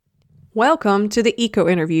Welcome to the Eco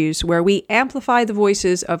Interviews, where we amplify the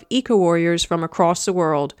voices of eco warriors from across the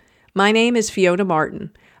world. My name is Fiona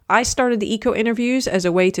Martin. I started the Eco Interviews as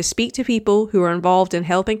a way to speak to people who are involved in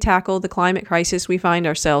helping tackle the climate crisis we find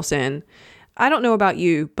ourselves in. I don't know about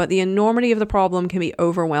you, but the enormity of the problem can be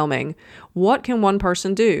overwhelming. What can one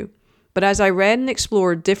person do? But as I read and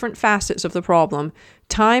explored different facets of the problem,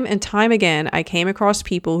 time and time again, I came across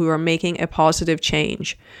people who are making a positive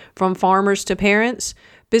change. From farmers to parents,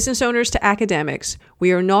 business owners to academics,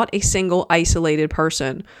 we are not a single isolated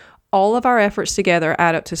person. All of our efforts together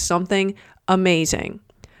add up to something amazing.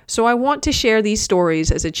 So I want to share these stories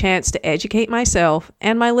as a chance to educate myself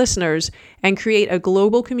and my listeners and create a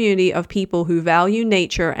global community of people who value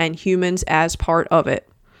nature and humans as part of it.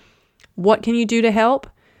 What can you do to help?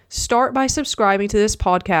 Start by subscribing to this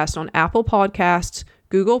podcast on Apple Podcasts,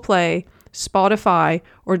 Google Play, Spotify,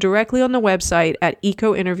 or directly on the website at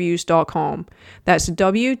ecointerviews.com. That's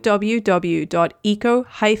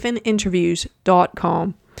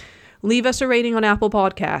www.eco-interviews.com. Leave us a rating on Apple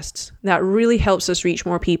Podcasts. That really helps us reach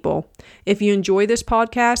more people. If you enjoy this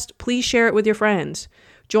podcast, please share it with your friends.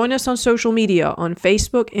 Join us on social media on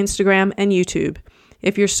Facebook, Instagram, and YouTube.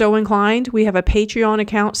 If you're so inclined, we have a Patreon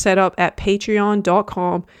account set up at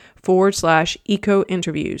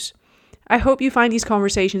patreon.com/ecointerviews. I hope you find these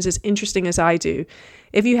conversations as interesting as I do.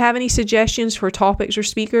 If you have any suggestions for topics or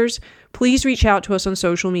speakers, please reach out to us on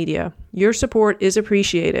social media. Your support is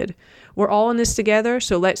appreciated. We're all in this together,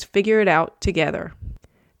 so let's figure it out together.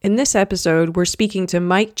 In this episode, we're speaking to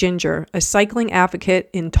Mike Ginger, a cycling advocate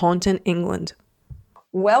in Taunton, England.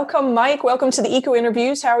 Welcome, Mike. Welcome to the Eco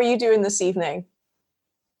Interviews. How are you doing this evening?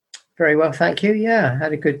 Very well, thank you. Yeah,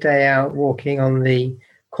 had a good day out walking on the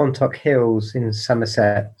Quantock Hills in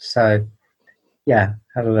Somerset. So, yeah,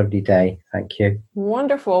 had a lovely day. Thank you.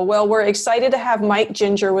 Wonderful. Well, we're excited to have Mike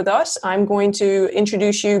Ginger with us. I'm going to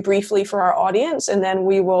introduce you briefly for our audience, and then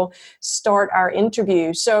we will start our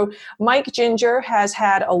interview. So, Mike Ginger has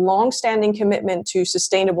had a long-standing commitment to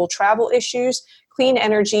sustainable travel issues, clean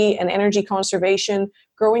energy and energy conservation,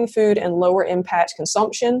 growing food, and lower impact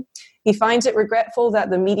consumption. He finds it regretful that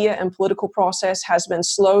the media and political process has been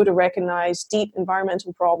slow to recognize deep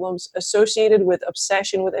environmental problems associated with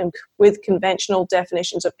obsession with conventional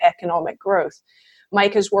definitions of economic growth.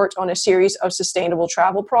 Mike has worked on a series of sustainable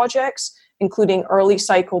travel projects, including early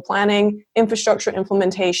cycle planning, infrastructure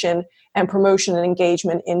implementation, and promotion and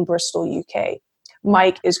engagement in Bristol, UK.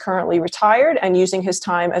 Mike is currently retired and using his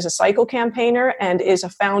time as a cycle campaigner and is a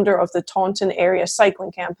founder of the Taunton Area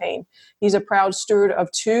Cycling Campaign. He's a proud steward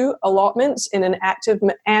of 2 allotments and an active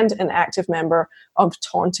member of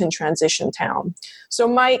Taunton Transition Town. So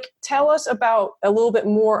Mike, tell us a little bit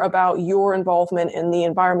more about your involvement in the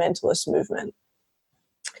environmentalist movement.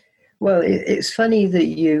 Well, it's funny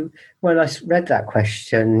that when I read that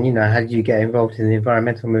question, how did you get involved in the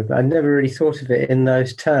environmental movement? I never really thought of it in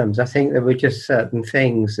those terms. I think there were just certain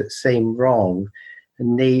things that seemed wrong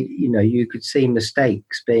and you could see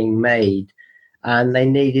mistakes being made and they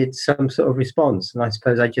needed some sort of response. And I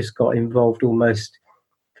suppose I just got involved almost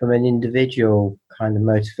from an individual kind of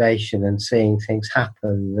motivation and seeing things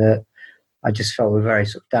happen that I just felt were very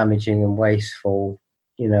sort of damaging and wasteful,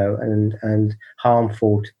 and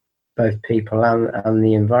harmful to both people and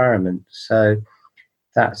the environment. So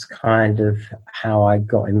that's kind of how I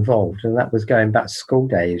got involved. And that was going back to school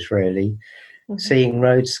days, really. Mm-hmm. Seeing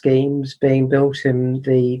road schemes being built in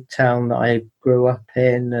the town that I grew up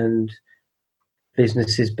in and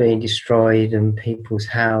businesses being destroyed and people's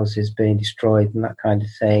houses being destroyed and that kind of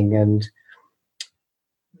thing. And,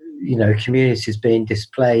 communities being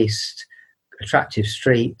displaced, attractive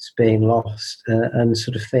streets being lost, and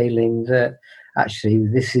sort of feeling that actually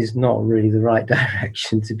this is not really the right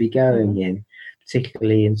direction to be going in,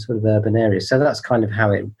 particularly in sort of urban areas. So that's kind of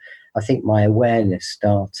how I think my awareness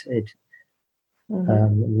started. Mm-hmm.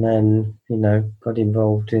 And then, got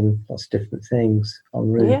involved in lots of different things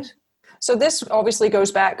en route. Yeah. So this obviously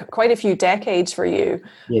goes back quite a few decades for you.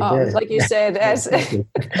 Like you said, as a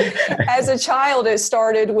child, it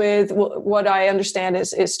started with what I understand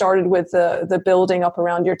is it started with the building up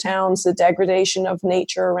around your towns, the degradation of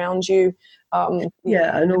nature around you. And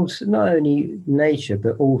also not only nature,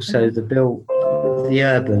 but also the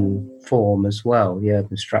urban form as well, the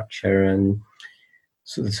urban structure and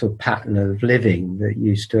sort of pattern of living that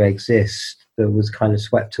used to exist that was kind of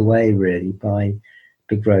swept away really by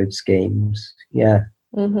big road schemes. Yeah.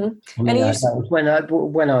 Mm-hmm. That was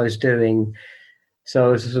when I was doing, so I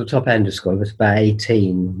was at the top end of school. I was about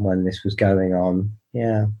 18 when this was going on.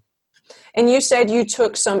 Yeah. And you said you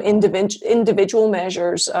took some individual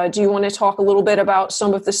measures. Do you want to talk a little bit about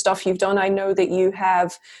some of the stuff you've done? I know that you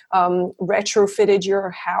have retrofitted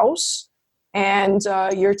your house, and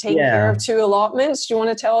you're taking care of 2 allotments. Do you want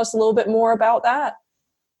to tell us a little bit more about that?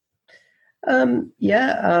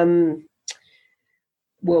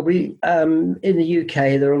 Well, we in the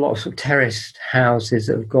UK there are lots of terraced houses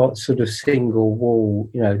that have got sort of single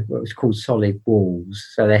wall, what's called solid walls.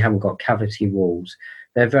 So they haven't got cavity walls.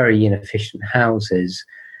 They're very inefficient houses.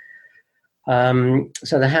 So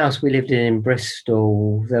the house we lived in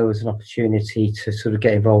Bristol, there was an opportunity to sort of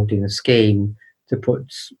get involved in a scheme to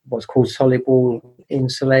put what's called solid wall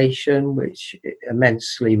insulation, which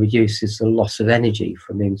immensely reduces the loss of energy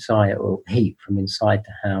from inside, or heat from inside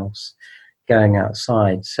the house going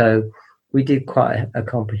outside. So we did quite a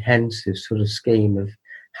comprehensive sort of scheme of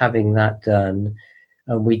having that done.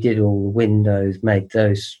 And we did all the windows, made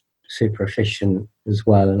those super efficient as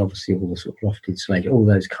well, and obviously all the sort of loft insulation, all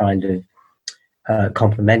those kind of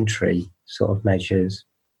complementary sort of measures.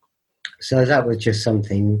 So that was just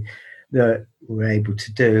something that we're able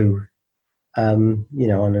to do, on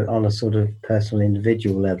a sort of personal,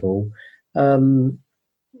 individual level.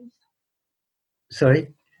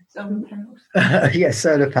 Sorry? Solar panels. Yes,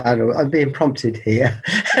 solar panel. I'm being prompted here.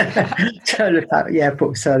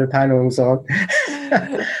 Put solar panels on.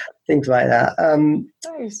 Things like that.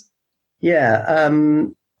 Nice. Yeah.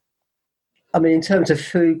 I mean, in terms of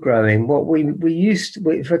food growing, what we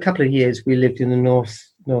for a couple of years, we lived in the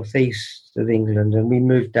northeast of England, and we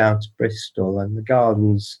moved down to Bristol, and the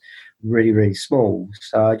garden's really, really small.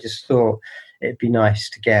 So I just thought it'd be nice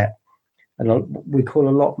to get, we call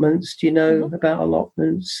allotments. Do you know about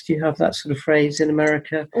allotments? Do you have that sort of phrase in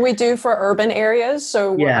America? We do for urban areas.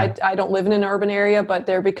 So I don't live in an urban area, but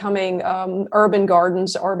they're becoming, urban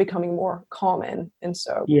gardens are becoming more common. And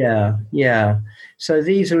so. Yeah. So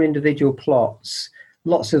these are individual plots,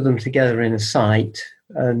 lots of them together in a site.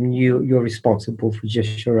 And you're responsible for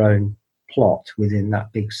just your own plot within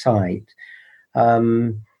that big site.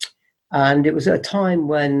 And it was at a time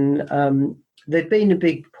when there'd been a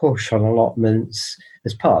big push on allotments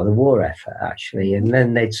as part of the war effort, actually, and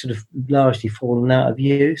then they'd sort of largely fallen out of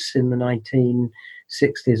use in the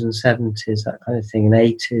 1960s and 70s, that kind of thing, and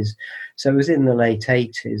 80s. So it was in the late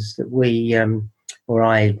 80s that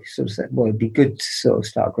I sort of said, well, it'd be good to sort of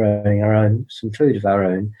start growing some food of our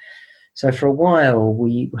own. So for a while,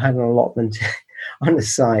 we had an allotment on the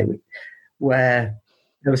site where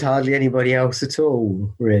there was hardly anybody else at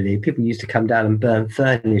all, really. People used to come down and burn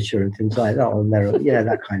furniture and things like that on there,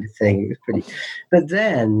 that kind of thing. It was pretty. But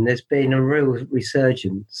then there's been a real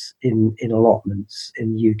resurgence in allotments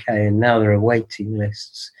in the UK, and now there are waiting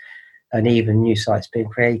lists and even new sites being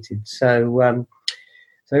created. So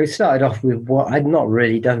we started off with what I'd not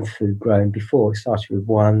really done food growing before. We started with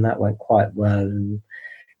one that went quite well, and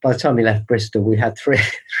by the time we left Bristol, we had three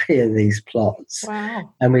of these plots.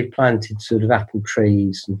 Wow. And we planted sort of apple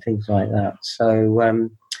trees and things like that. So,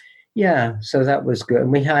 so that was good.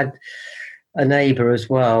 And we had a neighbour as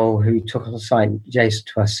well who took on the site, adjacent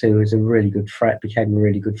to us, who was a really good friend, became a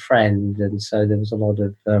really good friend. And so there was a lot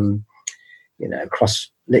of,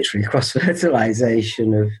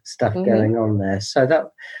 cross-fertilisation of stuff going on there. So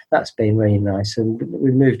that's been really nice. And we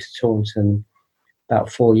moved to Taunton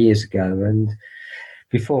about 4 years ago, and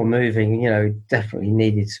before moving, definitely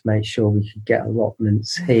needed to make sure we could get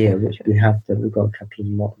allotments here, which we have done. We've got a couple of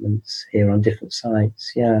allotments here on different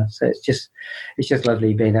sites. Yeah, so it's just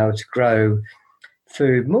lovely being able to grow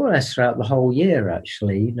food more or less throughout the whole year.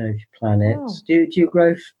 Actually, if you plan it. Oh. Do you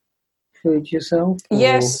grow food yourself? Or?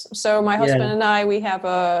 Yes. So my husband and I, we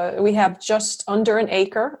have just under an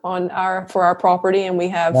acre for our property, and we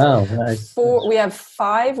have we have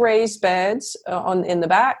 5 raised beds in the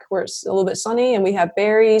back where it's a little bit sunny, and we have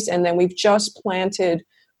berries, and then we've just planted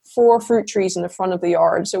 4 fruit trees in the front of the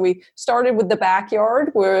yard. So we started with the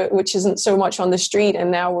backyard, which isn't so much on the street,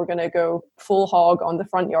 and now we're going to go full hog on the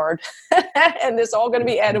front yard, and it's all going to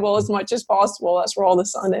be edible as much as possible. That's where all the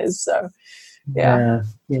sun is. So. Yeah.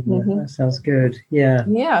 That sounds good.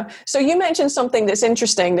 Yeah. So you mentioned something that's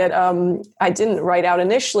interesting that I didn't write out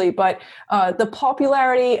initially, but the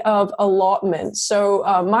popularity of allotments. So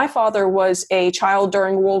my father was a child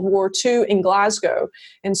during World War II in Glasgow,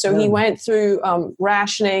 and so he went through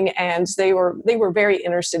rationing, and they were very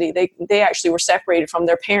inner city. They actually were separated from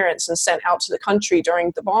their parents and sent out to the country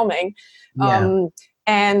during the bombing.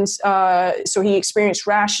 And so he experienced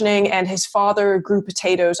rationing, and his father grew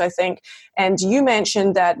potatoes, I think. And you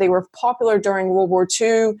mentioned that they were popular during World War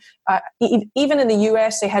II. Even in the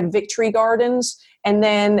U.S., they had victory gardens. And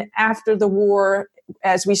then after the war,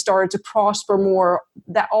 as we started to prosper more,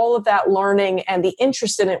 that all of that learning and the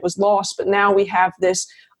interest in it was lost. But now we have this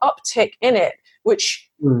uptick in it, which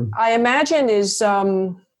I imagine is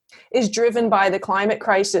driven by the climate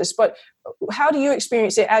crisis. But how do you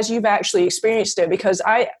experience it as you've actually experienced it? Because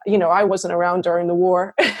I wasn't around during the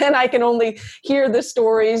war and I can only hear the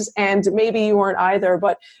stories, and maybe you weren't either,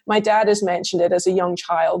 but my dad has mentioned it as a young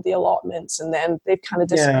child, the allotments, and then they've kind of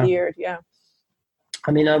disappeared. Yeah.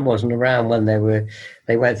 I mean, I wasn't around when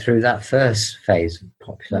they went through that first phase of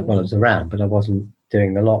population. Well, I was around, but I wasn't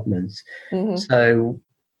doing allotments. So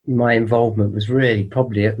my involvement was really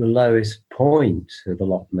probably at the lowest point of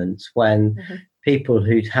allotments, when people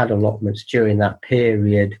who'd had allotments during that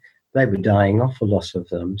period, they were dying off, a lot of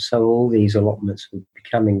them. So all these allotments were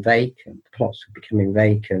becoming vacant, plots were becoming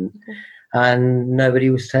vacant, and nobody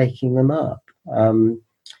was taking them up.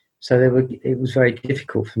 So it was very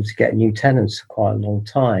difficult for them to get new tenants for quite a long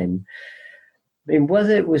time. I mean,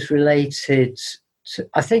 whether it was related to,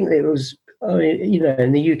 I think it was,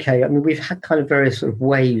 in the UK, I mean, we've had kind of various sort of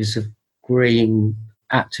waves of green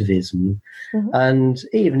activism. And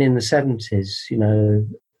even in the 70s,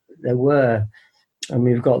 there were,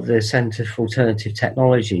 we've got the Centre for Alternative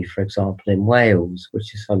Technology, for example, in Wales,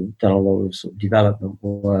 which has done a lot of sort of development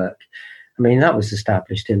work. I mean, that was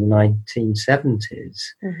established in the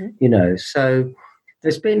 1970s, so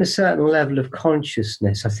there's been a certain level of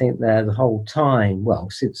consciousness, I think, there the whole time, well,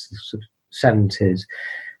 since the sort of 70s,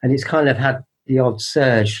 and it's kind of had the odd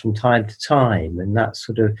surge from time to time, and that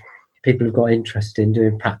sort of, people have got interested in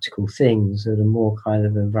doing practical things that are more kind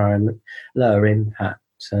of lower impact,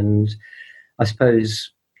 and I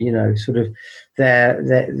suppose, sort of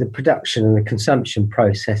the production and the consumption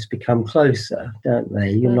process become closer, don't they?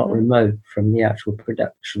 You're not remote from the actual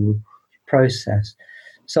production process.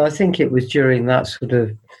 So I think it was during that sort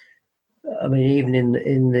of, I mean, even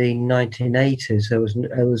in the 1980s,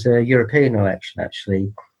 there was a European election,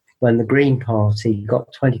 actually, when the Green Party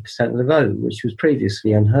got 20% of the vote, which was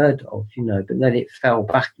previously unheard of, but then it fell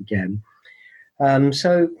back again.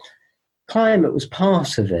 So climate was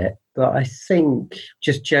part of it, but I think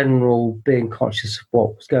just general being conscious of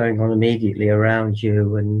what was going on immediately around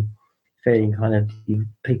you, and feeling kind of,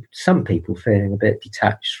 some people feeling a bit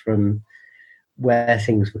detached from where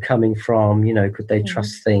things were coming from, could they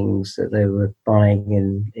trust things that they were buying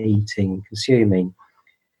and eating, consuming.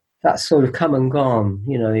 That's sort of come and gone,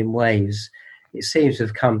 in waves. It seems to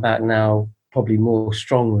have come back now probably more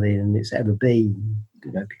strongly than it's ever been,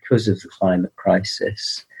 because of the climate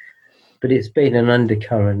crisis. But it's been an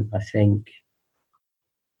undercurrent, I think,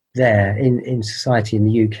 there in society in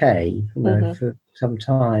the UK, for some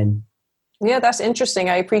time. Yeah, that's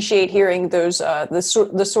interesting. I appreciate hearing those the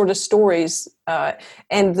sort of stories,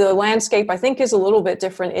 and the landscape, I think, is a little bit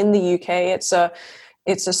different in the UK.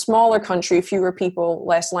 It's a smaller country, fewer people,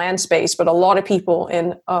 less land space, but a lot of people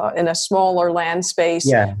in a smaller land space.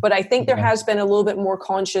 Yeah. But I think there has been a little bit more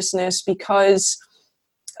consciousness because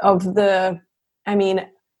of from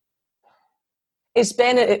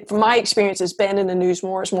my experience, it's been in the news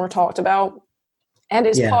more. It's more talked about. And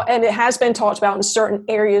and it has been talked about in certain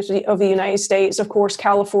areas of the United States. Of course,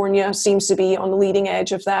 California seems to be on the leading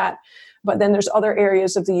edge of that. But then there's other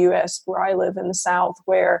areas of the U.S. where I live in the South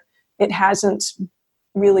where it hasn't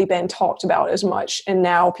really been talked about as much. And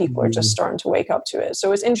now people are just starting to wake up to it.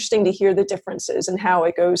 So it's interesting to hear the differences and how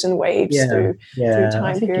it goes in waves through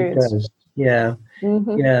time periods. It does. Yeah,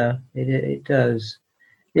 it does.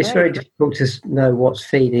 It's very difficult to know what's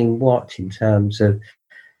feeding what in terms of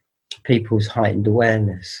people's heightened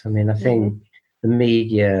awareness. I mean, I think the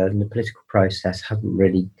media and the political process haven't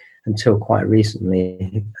really, until quite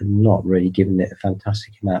recently, not really given it a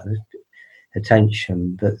fantastic amount of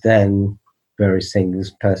attention. But then various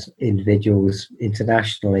things, individuals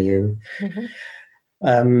internationally have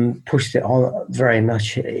pushed it on very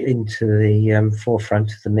much into the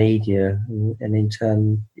forefront of the media, and in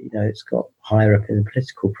turn, it's got higher up in the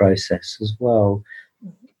political process as well.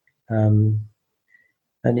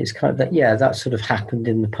 And it's kind of that sort of happened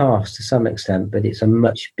in the past to some extent, but it's a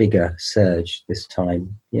much bigger surge this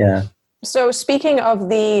time. Yeah. So speaking of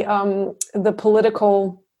the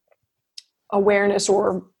political awareness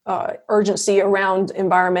or urgency around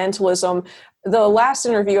environmentalism, the last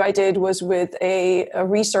interview I did was with a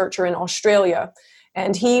researcher in Australia,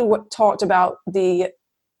 and he talked about the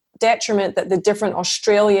detriment that the different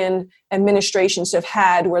Australian administrations have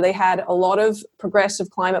had, where they had a lot of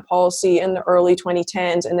progressive climate policy in the early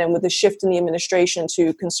 2010s, and then with the shift in the administration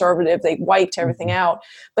to conservative, they wiped everything out.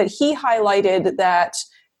 But he highlighted that,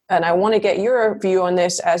 and I want to get your view on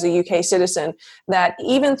this as a UK citizen, that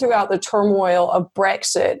even throughout the turmoil of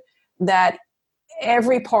Brexit, that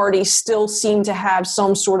every party still seemed to have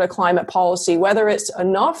some sort of climate policy. Whether it's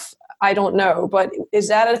enough, I don't know. But is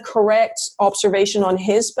that a correct observation on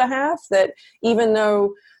his behalf, that even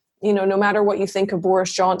though, no matter what you think of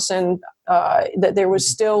Boris Johnson, that there was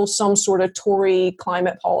still some sort of Tory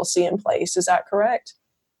climate policy in place? Is that correct?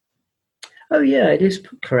 Oh, yeah, it is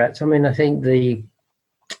correct. I mean, I think the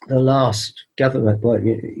last government, well,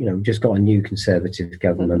 just got a new Conservative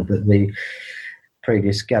government, but the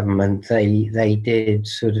previous government, they did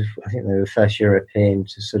sort of, I think they were the first European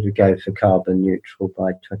to sort of go for carbon neutral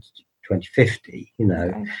by 2050,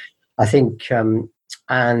 Okay. I think,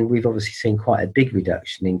 and we've obviously seen quite a big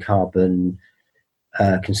reduction in carbon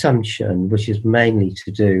consumption, which is mainly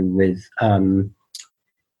to do with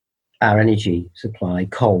our energy supply,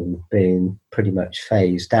 coal being pretty much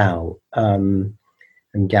phased out, and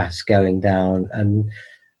gas going down, and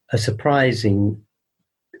a surprising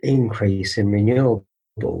increase in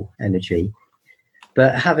renewable energy.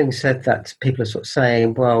 But having said that, people are sort of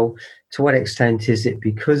saying, well, to what extent is it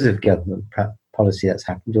because of government policy that's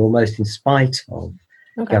happened, almost in spite of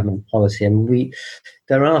government policy? And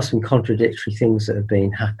there are some contradictory things that have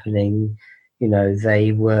been happening.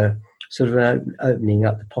 They were sort of opening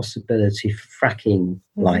up the possibility for fracking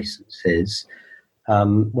licenses.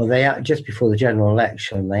 They just before the general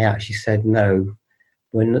election, they actually said, no,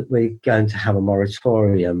 we're going to have a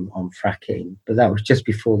moratorium on fracking. But that was just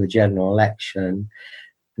before the general election.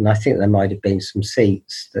 And I think there might have been some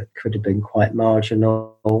seats that could have been quite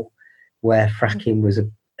marginal where fracking was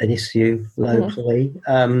an issue locally.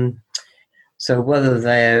 So what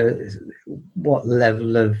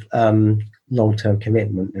level of long-term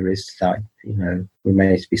commitment there is to that,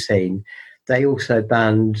 remains to be seen. They also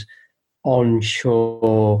banned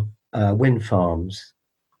onshore wind farms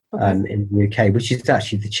in the UK, which is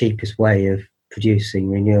actually the cheapest way of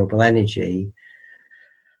producing renewable energy.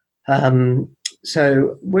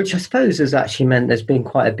 Which I suppose has actually meant there's been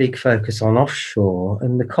quite a big focus on offshore,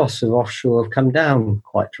 and the costs of offshore have come down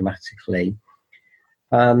quite dramatically.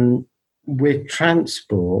 With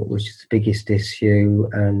transport, which is the biggest issue,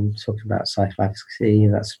 and talking about cycle advocacy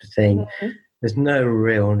and that sort of thing, there's no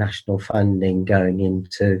real national funding going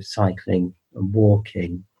into cycling and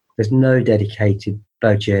walking. There's no dedicated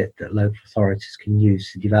budget that local authorities can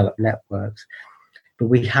use to develop networks. But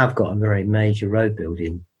we have got a very major road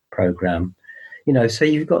building programme. So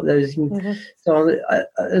you've got those. So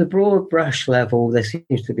at a broad brush level, there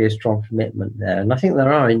seems to be a strong commitment there. And I think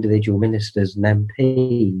there are individual ministers and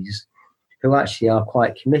MPs who actually are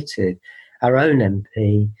quite committed. Our own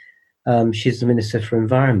MP, she's the Minister for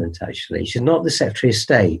Environment, actually. She's not the Secretary of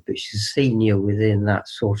State, but she's senior within that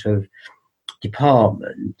sort of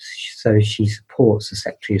department. So she supports the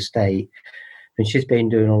Secretary of State. And she's been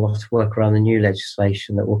doing a lot of work around the new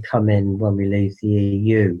legislation that will come in when we leave the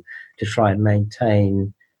EU to try and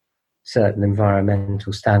maintain certain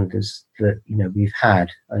environmental standards that we've had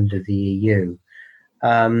under the EU.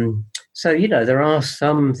 So there are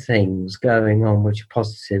some things going on which are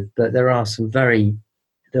positive, but there are some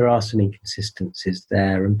inconsistencies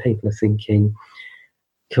there, and people are thinking,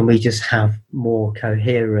 can we just have more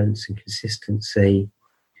coherence and consistency,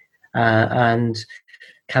 and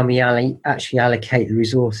can we actually allocate the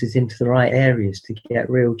resources into the right areas to get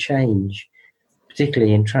real change,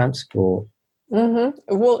 particularly in transport? Well,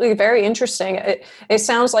 very interesting. It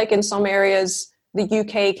sounds like in some areas the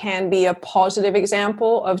UK can be a positive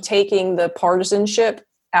example of taking the partisanship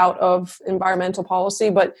out of environmental policy,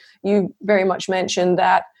 but you very much mentioned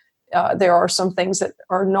that there are some things that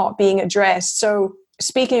are not being addressed. So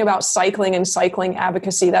speaking about cycling and cycling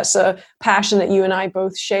advocacy, that's a passion that you and I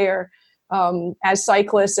both share as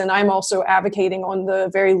cyclists, and I'm also advocating on the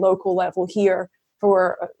very local level here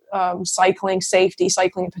for cycling safety,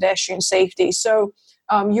 cycling and pedestrian safety. So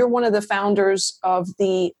you're one of the founders of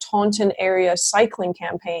the Taunton Area Cycling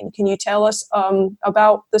Campaign. Can you tell us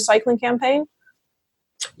about the cycling campaign?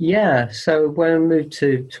 Yeah, so when I moved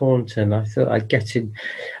to Taunton, I thought I'd get in.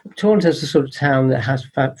 Taunton's the sort of town that has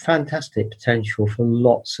fantastic potential for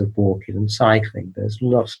lots of walking and cycling. There's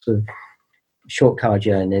lots of short car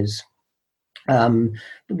journeys. But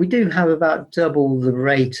we do have about double the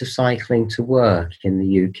rate of cycling to work in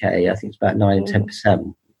the UK. I think it's about 9 and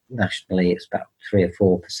 10%. Nationally, it's about 3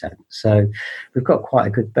 or 4%. So we've got quite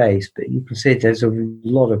a good base, but you can see there's a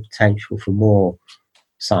lot of potential for more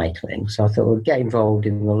cycling. So I thought we'd get involved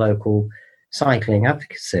in the local cycling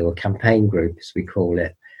advocacy or campaign group, as we call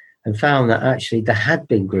it, and found that actually there had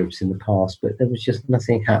been groups in the past, but there was just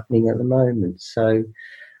nothing happening at the moment. So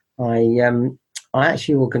I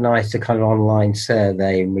actually organised a kind of online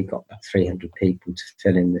survey, and we got about 300 people to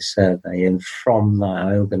fill in the survey. And from that,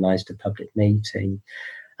 I organised a public meeting.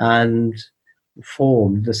 And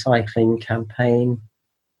formed the cycling campaign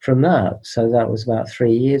from that. So that was about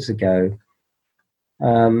 3 years ago.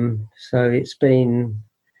 So it's been,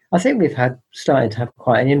 I think we've started to have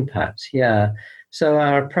quite an impact, yeah. So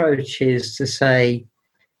our approach is to say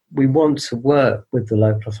we want to work with the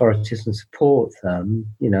local authorities and support them,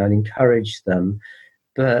 and encourage them,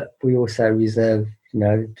 but we also reserve,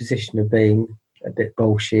 the position of being a bit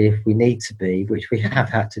bolshy if we need to be, which we have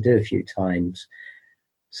had to do a few times.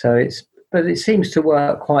 So but it seems to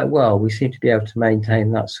work quite well. We seem to be able to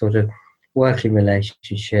maintain that sort of working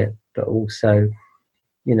relationship, but also,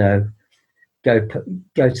 go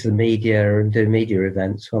to the media and do media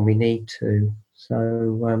events when we need to.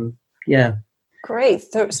 So, yeah. Great.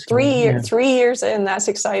 So it's 3 years in. That's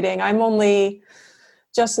exciting. I'm only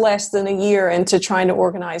just less than a year into trying to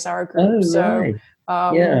organize our group. Right.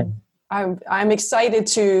 Yeah. I'm excited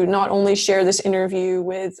to not only share this interview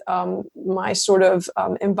with my sort of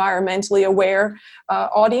environmentally aware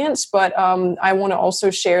audience, but I want to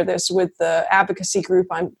also share this with the advocacy group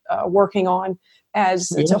I'm working on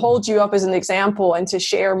to hold you up as an example and to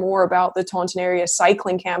share more about the Taunton Area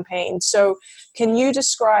Cycling Campaign. So can you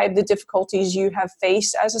describe the difficulties you have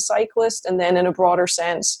faced as a cyclist, and then in a broader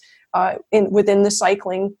sense within the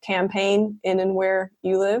cycling campaign in and where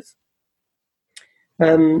you live?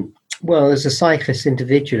 Well, as a cyclist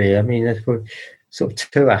individually, I mean, there's sort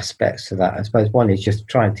of two aspects to that. I suppose one is just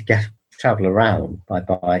trying to travel around by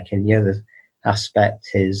bike, and the other aspect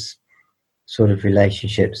is sort of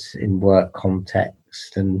relationships in work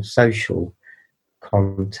context and social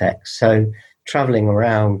context. So traveling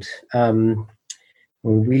around,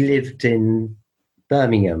 we lived in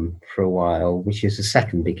Birmingham for a while, which is the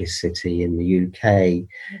second biggest city in the UK,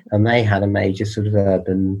 and they had a major sort of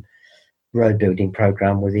urban road building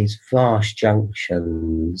program with these vast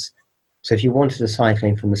junctions. So if you wanted to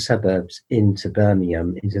cycling from the suburbs into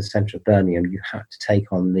the centre of Birmingham, you had to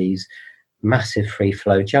take on these massive free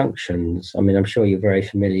flow junctions. I mean, I'm sure you're very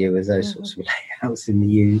familiar with those sorts of layouts in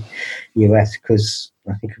the US, because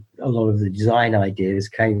I think a lot of the design ideas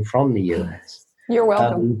came from the US. You're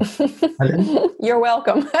welcome. You're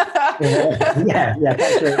welcome. Yeah.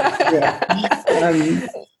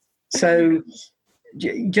 So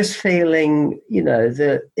just feeling,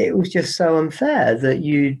 that it was just so unfair that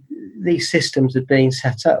these systems had been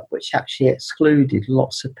set up which actually excluded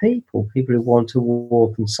lots of people who want to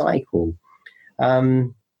walk and cycle.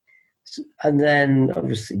 And then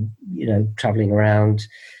obviously, traveling around,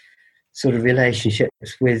 sort of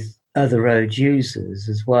relationships with other road users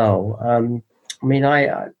as well. I mean,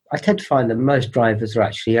 I tend to find that most drivers are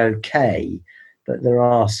actually okay, but there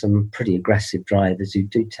are some pretty aggressive drivers who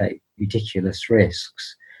do take ridiculous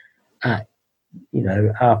risks at,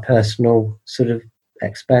 our personal sort of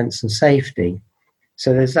expense and safety.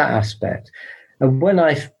 So there's that aspect. And when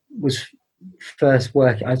I was first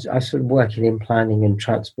working, I started working in planning and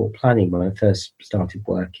transport planning when I first started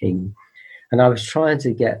working, and I was trying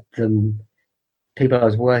to get people I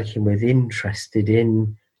was working with interested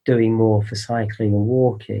in doing more for cycling and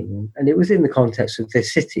walking, and it was in the context of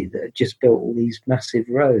this city that had just built all these massive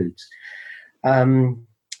roads.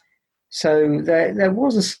 So there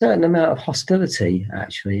was a certain amount of hostility,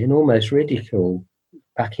 actually, and almost ridicule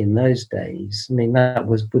back in those days. I mean, that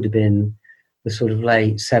would have been the sort of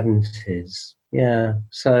late 70s. Yeah.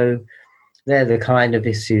 So they're the kind of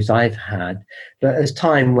issues I've had. But as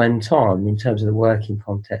time went on, in terms of the working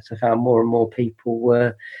context, I found more and more people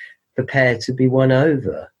were prepared to be won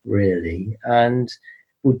over, really, and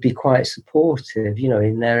would be quite supportive,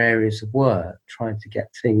 in their areas of work, trying to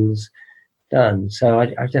get things done. So I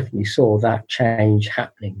definitely saw that change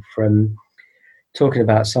happening from talking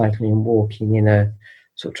about cycling and walking in a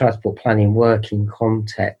sort of transport planning working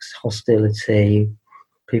context, hostility,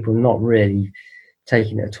 people not really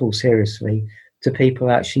taking it at all seriously, to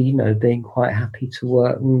people actually, being quite happy to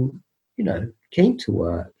work and, keen to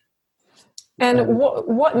work. And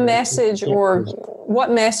what message or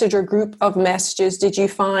group of messages did you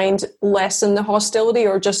find lessen the hostility,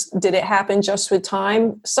 or just did it happen just with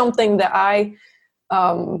time? Something that I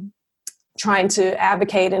trying to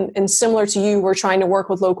advocate, and similar to you, we're trying to work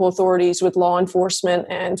with local authorities, with law enforcement,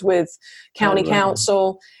 and with county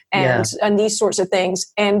council, and these sorts of things.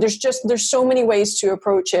 And there's so many ways to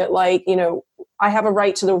approach it. Like, I have a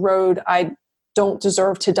right to the road. I don't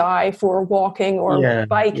deserve to die for walking or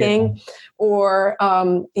biking, or,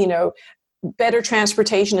 better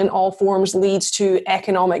transportation in all forms leads to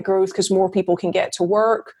economic growth because more people can get to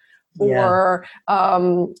work, or,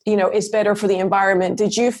 it's better for the environment.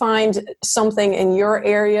 Did you find something in your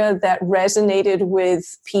area that resonated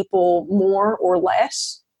with people more or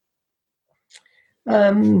less?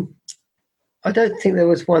 I don't think there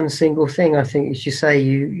was one single thing. I think, as you say,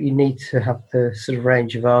 you need to have the sort of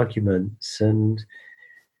range of arguments, and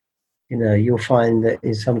you'll find that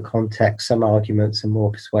in some contexts, some arguments are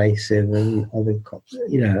more persuasive, and other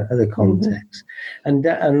contexts,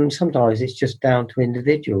 and sometimes it's just down to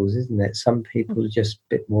individuals, isn't it? Some people are just a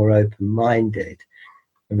bit more open-minded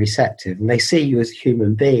and receptive, and they see you as a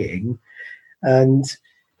human being, and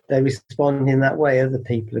they respond in that way. Other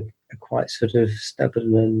people are quite sort of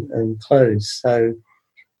stubborn and closed. So,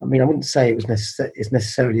 I mean, I wouldn't say it's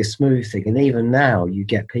necessarily a smooth thing. And even now, you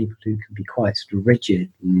get people who can be quite sort of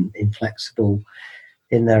rigid and inflexible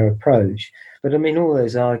in their approach. But I mean, all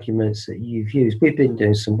those arguments that you've used, we've been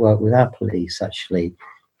doing some work with our police actually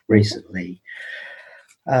recently.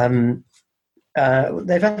 They've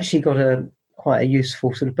actually got quite a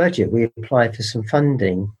useful sort of budget. We applied for some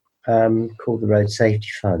funding called the Road Safety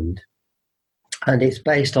Fund. And it's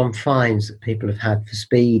based on fines that people have had for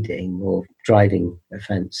speeding or driving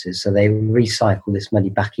offences. So they recycle this money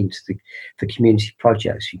back into the community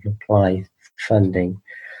projects. You can apply funding.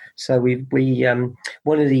 So we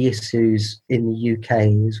one of the issues in the UK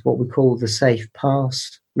is what we call the Safe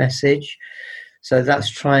Pass message. So that's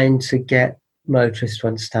trying to get motorists to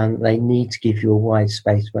understand that they need to give you a wide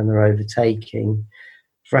space when they're overtaking.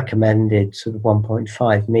 Recommended sort of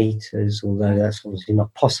 1.5 metres, although that's obviously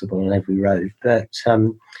not possible on every road, but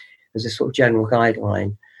as a sort of general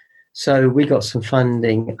guideline. So we got some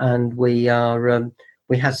funding, and we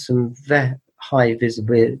had some high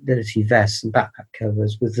visibility vests and backpack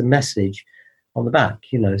covers with the message on the back,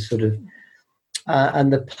 sort of,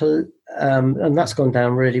 and that's gone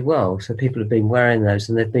down really well. So people have been wearing those,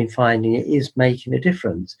 and they've been finding it is making a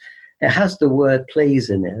difference. It has the word please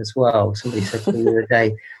in it as well. Somebody said to me the other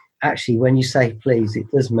day, actually, when you say please, it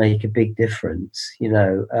does make a big difference,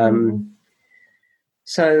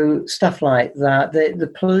 So stuff like that.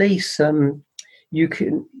 The police, you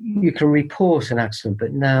can report an accident,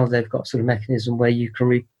 but now they've got sort of mechanism where you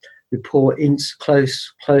can report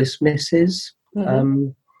close misses.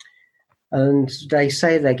 And they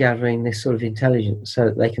say they're gathering this sort of intelligence so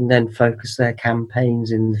that they can then focus their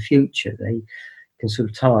campaigns in the future. They can sort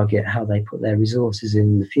of target how they put their resources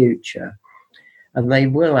in the future, and they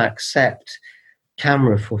will accept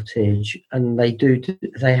camera footage, and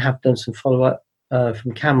they have done some follow-up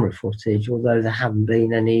from camera footage, although there haven't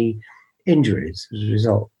been any injuries as a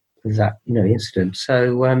result of that incident.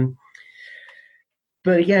 So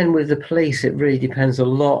but again, with the police, it really depends a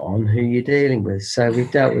lot on who you're dealing with. So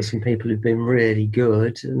we've dealt with some people who've been really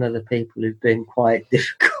good and other people who've been quite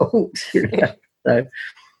difficult. So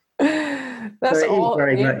that's all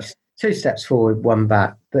very much 2 steps forward, 1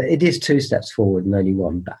 back, but it is 2 steps forward and only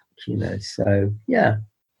 1 back, So yeah.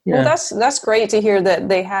 Well, that's great to hear that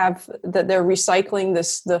they're recycling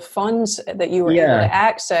the funds that you were able to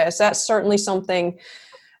access. That's certainly something.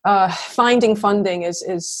 Finding funding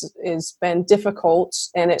is been difficult,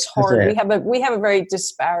 and it's hard. We have a very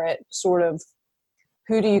disparate sort of.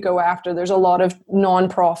 Who do you go after? There's a lot of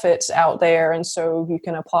nonprofits out there, and so you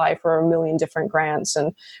can apply for a million different grants,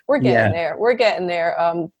 and we're getting there. We're getting there.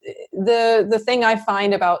 The thing I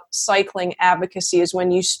find about cycling advocacy is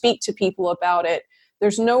when you speak to people about it,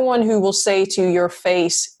 there's no one who will say to your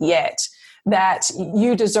face yet that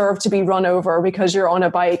you deserve to be run over because you're on a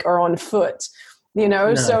bike or on foot.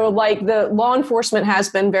 No. So like the law enforcement has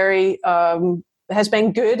been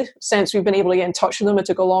been good since we've been able to get in touch with them. It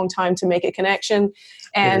took a long time to make a connection,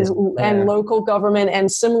 and local government.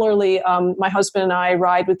 And similarly, my husband and I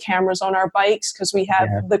ride with cameras on our bikes because we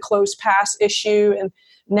have the close pass issue. And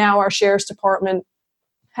now our sheriff's department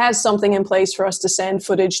has something in place for us to send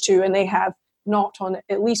footage to, and they have knocked on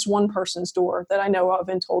at least one person's door that I know of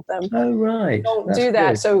and told them, "Oh, right, don't do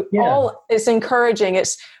that." Good. So it's encouraging.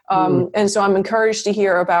 It's and so I'm encouraged to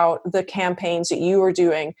hear about the campaigns that you are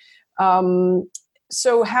doing.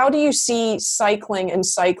 So how do you see cycling and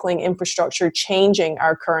cycling infrastructure changing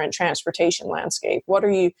our current transportation landscape? What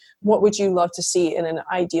would you love to see in an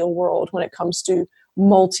ideal world when it comes to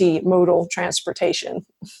multimodal transportation?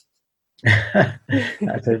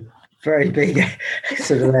 That's a very big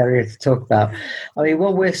sort of area to talk about. I mean,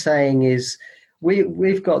 what we're saying is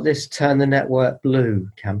we've got this Turn the Network Blue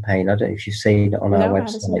campaign. I don't know if you've seen it on our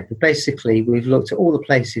website. But basically, we've looked at all the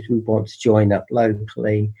places we want to join up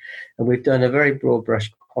locally, and we've done a very broad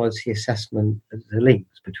brush quality assessment of the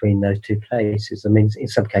links between those 2 places. I mean, in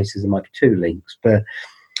some cases, there might be 2 links, but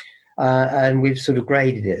and we've sort of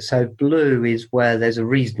graded it. So blue is where there's a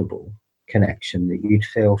reasonable connection that you'd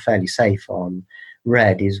feel fairly safe on.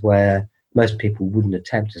 Red is where most people wouldn't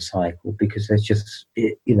attempt to cycle because there's just,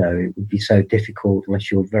 it would be so difficult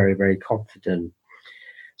unless you're very, very confident.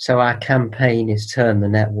 So our campaign is Turn the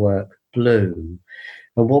Network Blue.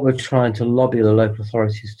 And what we're trying to lobby the local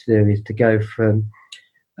authorities to do is to go from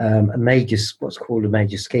what's called a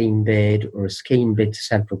major scheme bid or a scheme bid to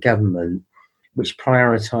central government, which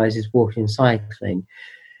prioritises walking and cycling.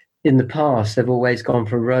 In the past, they've always gone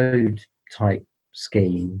for road type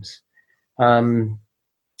schemes. And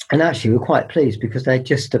actually, we're quite pleased because they're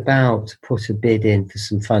just about to put a bid in for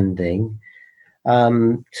some funding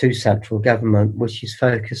to central government, which is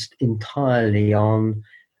focused entirely on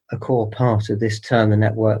a core part of this Turn the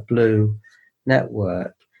Network Blue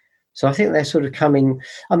network. So I think they're sort of coming.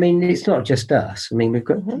 I mean, it's not just us. I mean, we've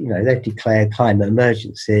got, they've declared climate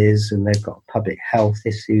emergencies and they've got public health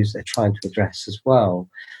issues they're trying to address as well.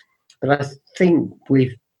 But I think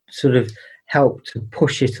we've sort of helped to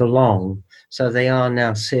push it along. So they are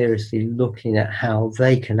now seriously looking at how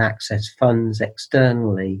they can access funds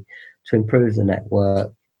externally to improve the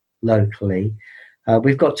network locally.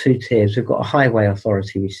 We've got two tiers. We've got a highway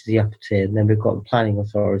authority, which is the upper tier, and then we've got the planning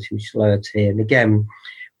authority, which is the lower tier. And again,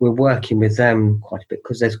 we're working with them quite a bit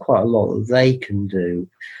because there's quite a lot that they can do.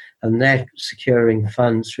 And they're securing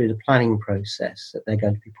funds through the planning process that they're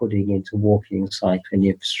going to be putting into walking and cycling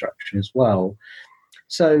infrastructure as well.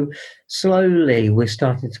 So slowly we're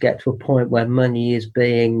starting to get to a point where money is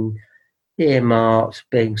being earmarked,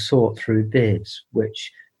 being sought through bids,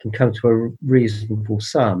 which can come to a reasonable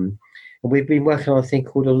sum. And we've been working on a thing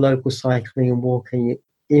called a local cycling and walking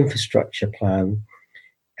infrastructure plan,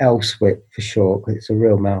 LSWIP for short, because it's a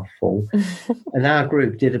real mouthful. And our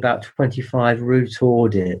group did about 25 route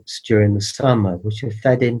audits during the summer, which have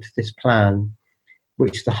fed into this plan,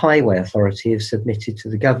 which the Highway Authority have submitted to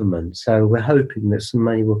the government. So we're hoping that some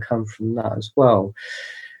money will come from that as well.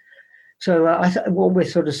 So what we're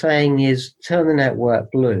sort of saying is Turn the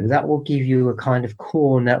Network Blue. That will give you a kind of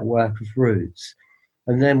core network of routes.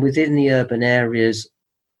 And then within the urban areas,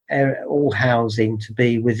 all housing to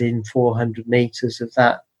be within 400 metres of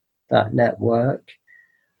that network.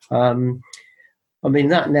 I mean,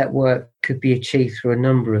 that network could be achieved through a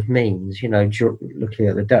number of means, looking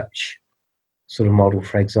at the Dutch sort of model,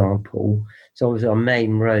 for example. So obviously on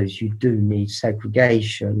main roads, you do need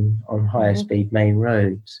segregation on higher speed main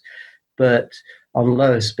roads. But on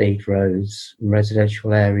lower speed roads in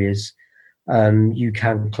residential areas, you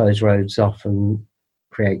can close roads off and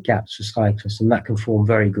create gaps for cyclists, and that can form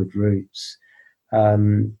very good routes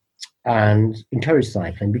and encourage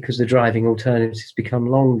cycling because the driving alternatives become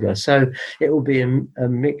longer. So it will be a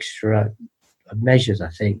mixture of measures, I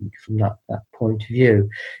think, from that point of view.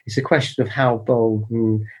 It's a question of how bold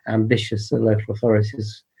and ambitious the local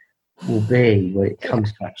authorities will be when it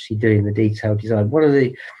comes to actually doing the detailed design. One of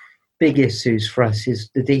the big issues for us is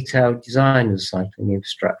the detailed design of cycling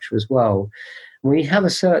infrastructure as well. We have a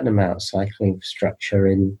certain amount of cycling infrastructure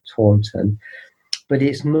in Taunton, but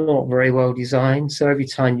it's not very well designed. So every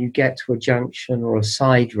time you get to a junction or a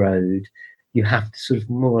side road, you have to sort of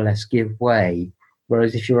more or less give way.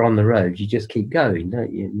 Whereas if you're on the road, you just keep going,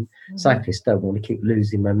 don't you? Mm-hmm. Cyclists don't want to keep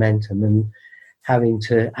losing momentum and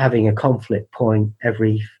having a conflict point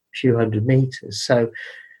every few hundred metres. So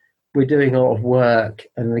we're doing a lot of work.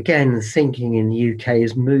 And again, the thinking in the UK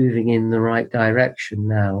is moving in the right direction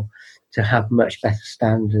now to have much better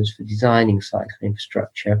standards for designing cycling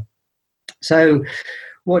infrastructure. So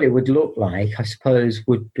what it would look like, I suppose,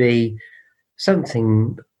 would be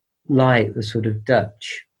something like the sort of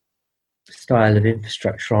Dutch style of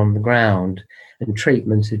infrastructure on the ground and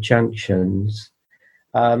treatment of junctions.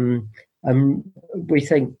 And we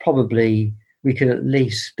think probably we could at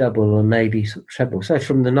least double or maybe sort of treble. So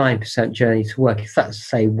from the 9% journey to work, if that,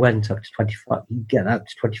 say, went up to 25, you get up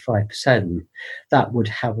to 25%, that would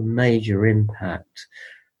have a major impact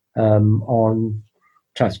on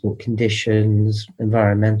transport conditions,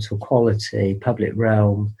 environmental quality, public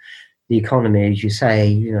realm, the economy, as you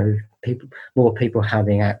say, more people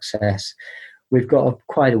having access. We've got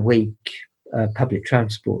quite a weak public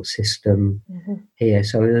transport system here,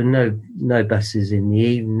 so there are no buses in the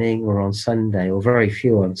evening or on Sunday, or very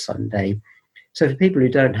few on Sunday. So for people who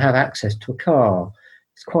don't have access to a car,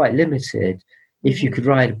 it's quite limited. If you could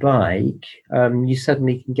ride a bike, you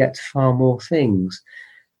suddenly can get to far more things.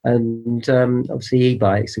 And obviously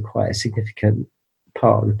e-bikes are quite a significant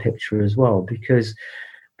part of the picture as well, because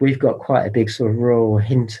we've got quite a big sort of rural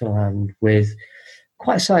hinterland with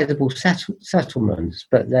quite sizable settlements,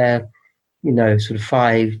 but they're, sort of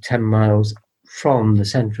 5-10 miles from the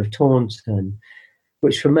centre of Taunton,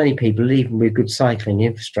 which for many people, even with good cycling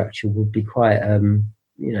infrastructure, would be quite,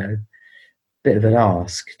 bit of an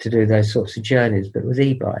ask to do those sorts of journeys. But with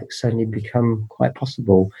e-bikes, suddenly become quite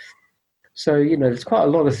possible. So, there's quite a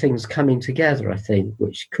lot of things coming together, I think,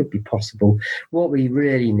 which could be possible. What we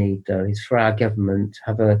really need, though, is for our government to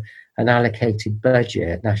have a an allocated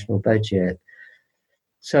budget, national budget,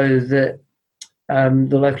 so that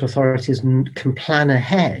the local authorities can plan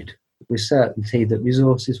ahead with certainty that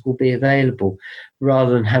resources will be available,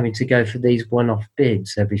 rather than having to go for these one-off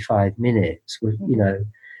bids every 5 minutes.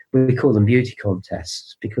 We call them beauty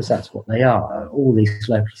contests because that's what they are. All these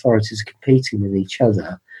local authorities are competing with each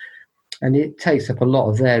other, and it takes up a lot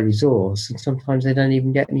of their resource, and sometimes they don't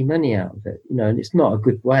even get any money out of it. And it's not a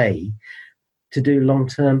good way to do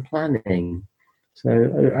long-term planning. So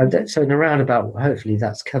in a roundabout, hopefully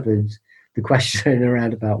that's covered the question in a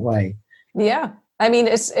roundabout way. Yeah. I mean,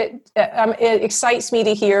 it excites me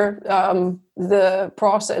to hear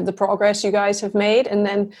the progress you guys have made, and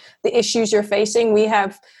then the issues you're facing. We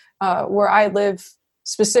have, where I live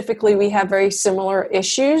specifically, we have very similar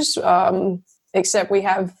issues, except we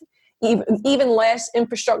have even less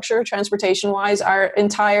infrastructure, transportation-wise. Our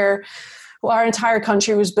entire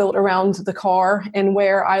country was built around the car, and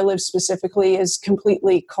where I live specifically is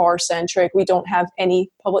completely car-centric. We don't have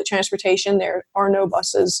any public transportation. There are no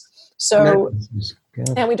buses. So,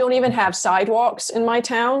 and we don't even have sidewalks in my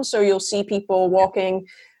town. So you'll see people walking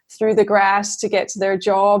through the grass to get to their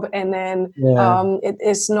job. And then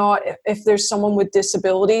it's not, if there's someone with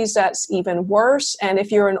disabilities, that's even worse. And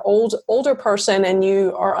if you're an older person and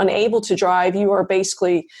you are unable to drive, you are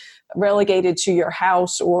basically relegated to your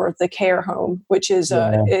house or the care home, which is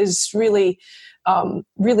really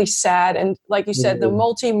really sad. And like you said, the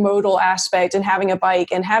multimodal aspect and having a bike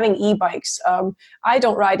and having e-bikes. I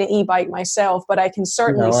don't ride an e-bike myself, but I can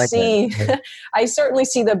certainly I certainly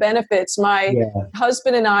see the benefits. My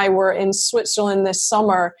husband and I were in Switzerland this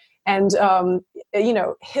summer, and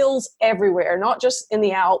hills everywhere, not just in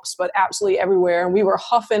the Alps, but absolutely everywhere. And we were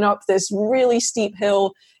huffing up this really steep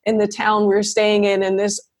hill in the town we were staying in, and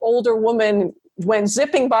this older woman went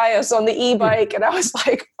zipping by us on the e-bike, and I was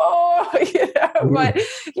like, but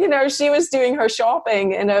she was doing her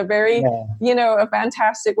shopping in a very, a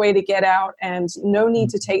fantastic way to get out, and no need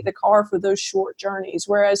to take the car for those short journeys.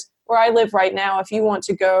 Whereas where I live right now, if you want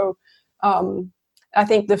to go, I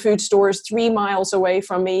think the food store is 3 miles away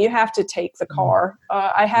from me. You have to take the car.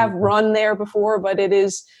 I have run there before, but it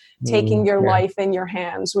is taking your life in your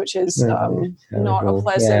hands, which is not a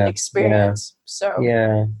pleasant experience.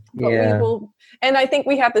 We will. And I think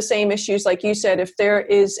we have the same issues, like you said. If there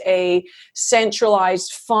is a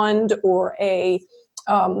centralized fund or a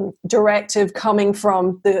directive coming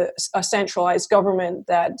from a centralized government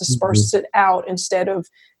that disperses it out instead of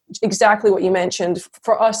exactly what you mentioned.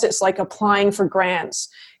 For us, it's like applying for grants,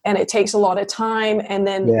 and it takes a lot of time, and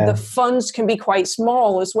then the funds can be quite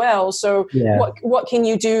small as well. So what can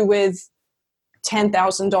you do with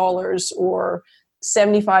 $10,000 or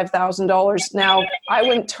 $75,000? Now, I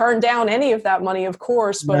wouldn't turn down any of that money, of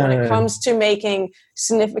course, but when it comes to making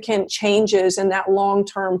significant changes in that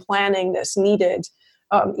long-term planning that's needed,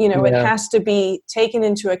 it has to be taken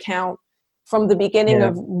into account from the beginning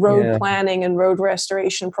of road planning and road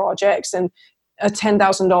restoration projects. And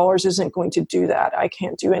 $10,000 isn't going to do that. I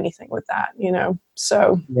can't do anything with that,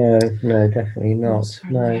 so. No, definitely not.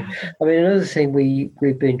 No. I mean, another thing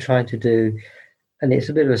we've been trying to do, and it's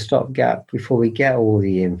a bit of a stopgap before we get all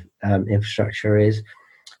the infrastructure, is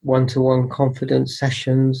one-to-one confidence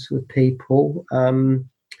sessions with people. And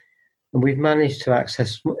we've managed to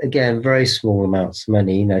access, again, very small amounts of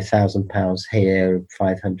money, £1,000 here,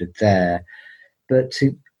 500 there. But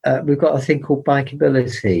we've got a thing called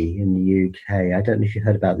Bikeability in the UK. I don't know if you've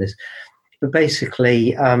heard about this. But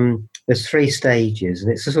basically, there's 3 stages,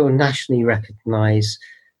 and it's a sort of nationally recognised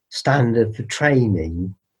standard for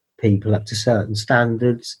training people up to certain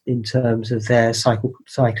standards in terms of their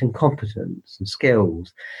cycling competence and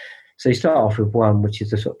skills. So you start off with 1, which is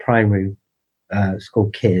the sort of primary school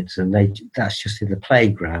kids, and that's just in the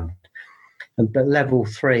playground. But level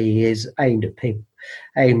 3 is aimed at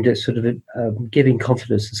sort of giving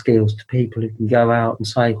confidence and skills to people who can go out and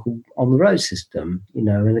cycle on the road system, and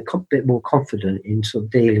a bit more confident in sort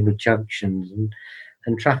of dealing with junctions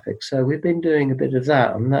and traffic. So we've been doing a bit of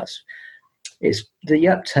that, and the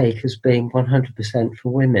uptake has been 100% for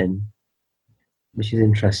women, which is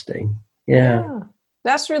interesting. Yeah.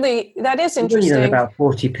 That is interesting. About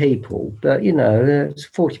 40 people, but there's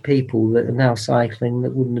 40 people that are now cycling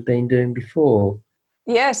that wouldn't have been doing before.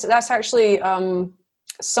 Yes, that's actually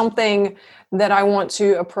something that I want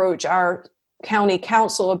to approach our county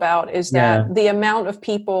council about, is that the amount of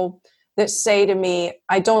people that say to me,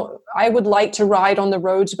 I would like to ride on the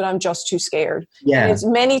roads, but I'm just too scared. Yeah. And it's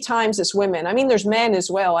many times it's women. I mean, there's men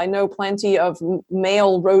as well. I know plenty of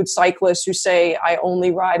male road cyclists who say, I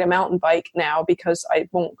only ride a mountain bike now because I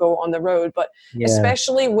won't go on the road, but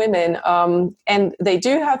especially women. And they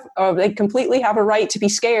they completely have a right to be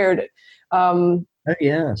scared.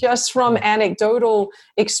 Just from anecdotal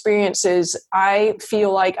experiences, I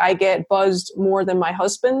feel like I get buzzed more than my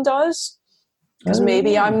husband does. Because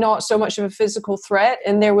maybe I'm not so much of a physical threat.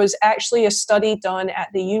 And there was actually a study done at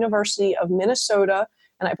the University of Minnesota,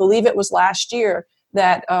 and I believe it was last year,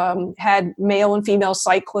 that had male and female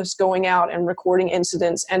cyclists going out and recording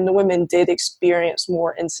incidents, and the women did experience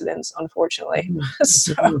more incidents, unfortunately.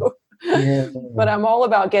 But I'm all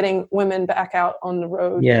about getting women back out on the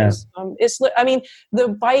road. The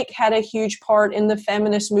bike had a huge part in the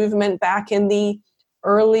feminist movement back in the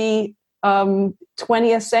early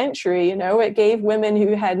 20th century. It gave women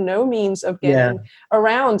who had no means of getting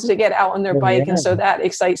around to get out on their bike. And so that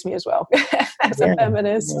excites me as well as a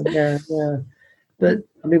feminist. But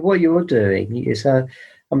I mean, what you're doing is,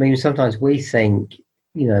 sometimes we think,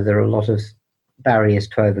 there are a lot of barriers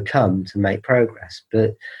to overcome to make progress,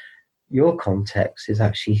 but your context is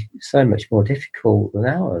actually so much more difficult than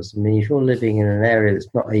ours. I mean, if you're living in an area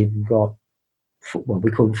that's not even got we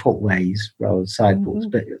call them footways rather than sidewalks,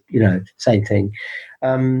 but same thing.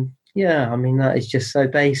 That is just so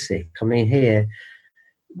basic. I mean, here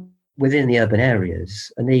within the urban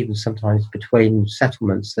areas, and even sometimes between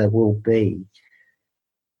settlements, there will be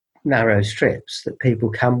narrow strips that people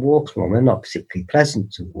can walk along. They're not particularly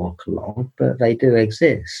pleasant to walk along, but they do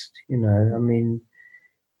exist.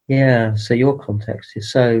 So your context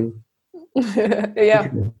is so. But we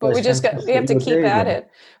have to keep at it.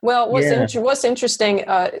 Well, what's interesting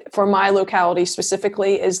for my locality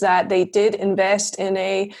specifically is that they did invest in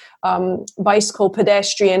a bicycle,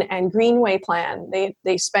 pedestrian, and greenway plan.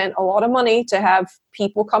 They spent a lot of money to have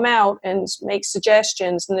people come out and make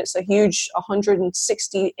suggestions, and it's a huge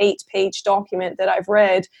 168-page document that I've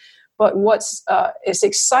read. But what's it's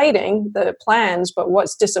exciting, the plans, but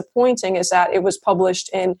what's disappointing is that it was published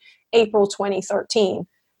in April 2013.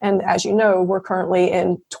 And as you know, we're currently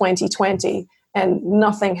in 2020 and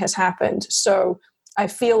nothing has happened. So I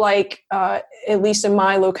feel like, at least in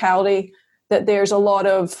my locality, that there's a lot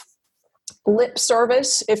of lip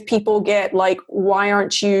service. If people get like, why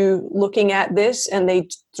aren't you looking at this? And they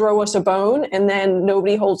throw us a bone and then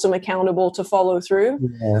nobody holds them accountable to follow through.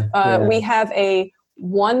 We have a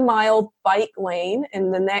 1 mile bike lane in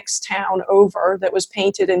the next town over that was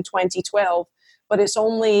painted in 2012, but it's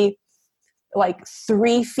only like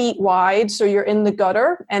 3 feet wide, so you're in the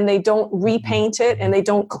gutter, and they don't repaint it and they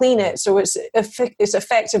don't clean it, so it's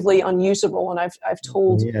effectively unusable. And I've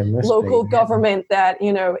told local government that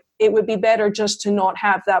it would be better just to not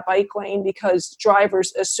have that bike lane, because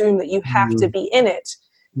drivers assume that you have to be in it,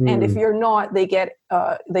 and if you're not, they get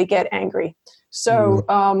angry. So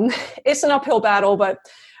it's an uphill battle, but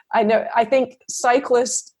I think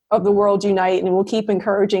cyclists of the world unite, and we'll keep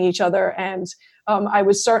encouraging each other. And I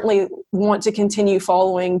would certainly want to continue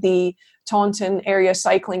following the Taunton area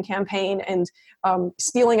cycling campaign and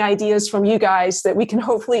stealing ideas from you guys that we can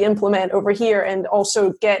hopefully implement over here, and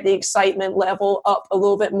also get the excitement level up a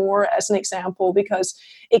little bit more as an example, because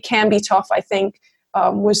it can be tough, I think,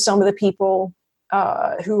 with some of the people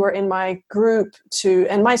who are in my group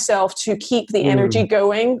and myself to keep the energy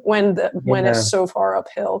going when it's so far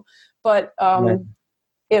uphill. But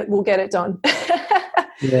it will get it done.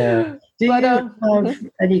 Do you have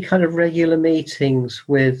any kind of regular meetings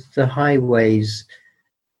with the highways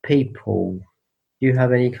people? Do you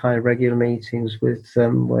have any kind of regular meetings with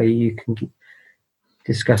them where you can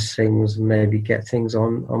discuss things and maybe get things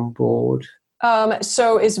on board?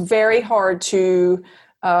 So it's very hard to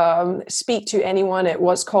speak to anyone at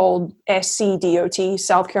what's called SCDOT,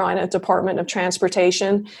 South Carolina Department of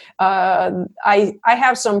Transportation. I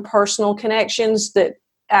have some personal connections that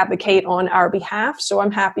advocate on our behalf, so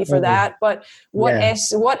I'm happy for that. But what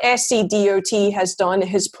SCDOT has done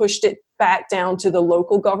has pushed it back down to the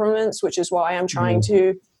local governments, which is why I'm trying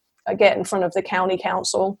to get in front of the county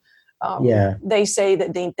council. They say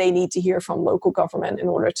that they need to hear from local government in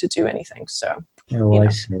order to do anything. So I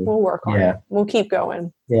see. We'll work on it. We'll keep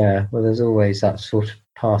going. Yeah, well, there's always that sort of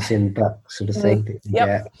passing buck sort of thing.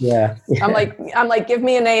 I'm like, give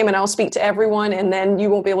me a name and I'll speak to everyone, and then you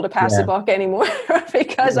won't be able to pass the buck anymore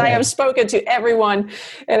because I have spoken to everyone,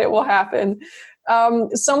 and it will happen.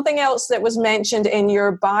 Something else that was mentioned in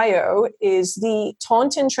your bio is the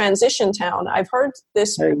Taunton Transition Town. I've heard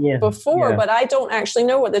this before, but I don't actually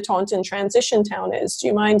know what the Taunton Transition Town is. Do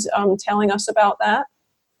you mind telling us about that?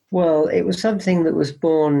 Well, it was something that was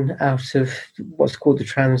born out of what's called the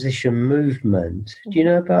transition movement. Do you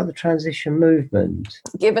know about the transition movement?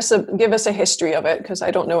 Give us a history of it, because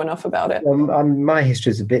I don't know enough about it. Well, my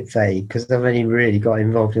history is a bit vague because I've only really got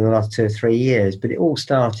involved in the last 2 or 3 years, but it all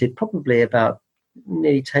started probably about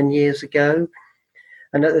nearly 10 years ago.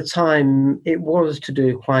 And at the time, it was to do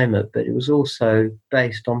with climate, but it was also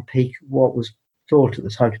based on what was thought at the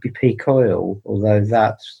time to be peak oil, although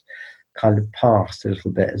that's kind of passed a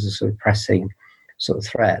little bit as a sort of pressing sort of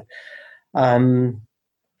threat. And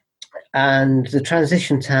the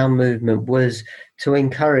transition town movement was to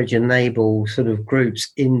encourage and enable sort of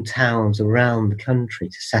groups in towns around the country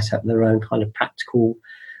to set up their own kind of practical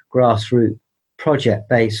grassroots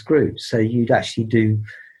project-based groups. So you'd actually do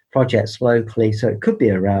projects locally. So it could be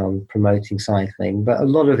around promoting cycling, but a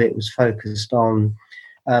lot of it was focused on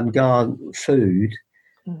garden food.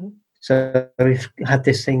 Mm-hmm. So we've had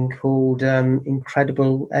this thing called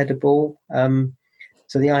Incredible Edible.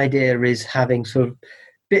 So the idea is having sort of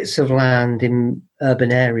bits of land in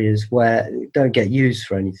urban areas where don't get used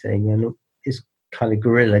for anything, and it's kind of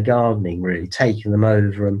guerrilla gardening, really, taking them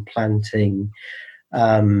over and planting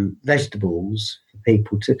vegetables for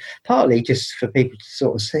people to, partly just for people to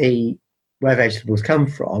sort of see where vegetables come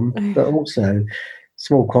from, but also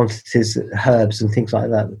small quantities of herbs and things like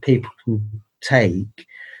that people can take.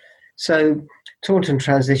 So Taunton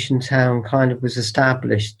Transition Town kind of was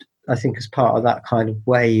established, I think, as part of that kind of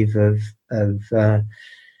wave of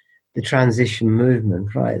the transition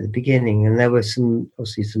movement right at the beginning. And there were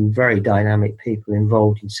obviously some very dynamic people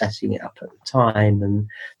involved in setting it up at the time, and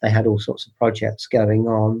they had all sorts of projects going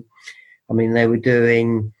on. I mean, they were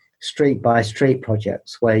doing street by street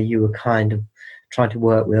projects where you were kind of trying to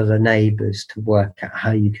work with other neighbours to work out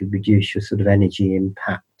how you could reduce your sort of energy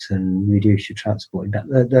impact and reduce your transport impact,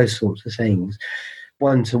 those sorts of things.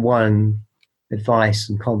 One-to-one advice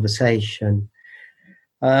and conversation.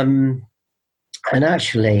 And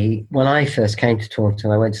actually, when I first came to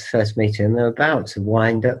Taunton, I went to the first meeting, and they were about to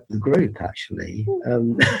wind up the group, actually.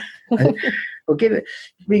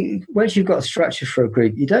 Once you've got a structure for a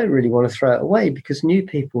group, you don't really want to throw it away because new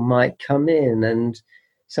people might come in. And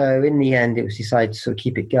so in the end, it was decided to sort of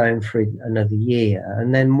keep it going for another year.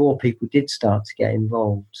 And then more people did start to get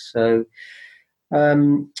involved. So,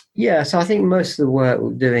 so I think most of the work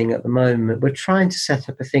we're doing at the moment, we're trying to set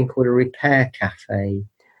up a thing called a repair cafe.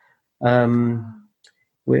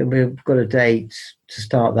 We've got a date to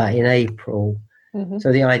start that in April. Mm-hmm.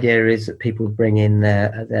 So the idea is that people bring in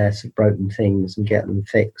their sort of broken things and get them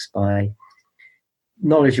fixed by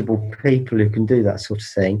knowledgeable people who can do that sort of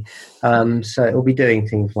thing. So it'll be doing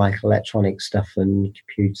things like electronic stuff and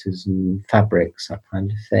computers and fabrics, that kind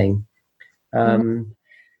of thing.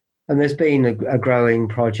 And there's been a growing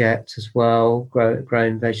project as well,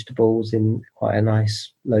 growing vegetables in quite a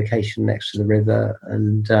nice location next to the river,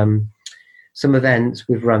 and some events.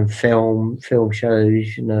 We've run film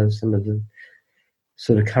shows, some of the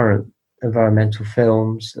sort of current environmental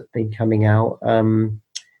films that have been coming out. And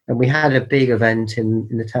we had a big event in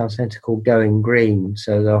the town centre called Going Green.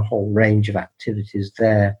 So there are a whole range of activities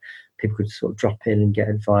there. People could sort of drop in and get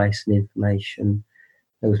advice and information.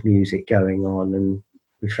 There was music going on and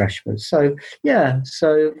refreshments. So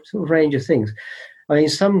sort of range of things. I mean,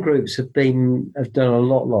 some groups have done a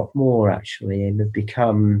lot more actually, and have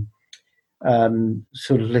become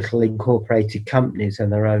sort of little incorporated companies in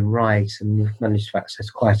their own right, and we've managed to access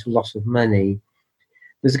quite a lot of money.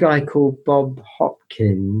 There's a guy called Bob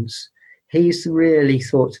Hopkins. He's really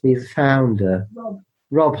thought to be the founder.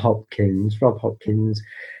 Rob Hopkins.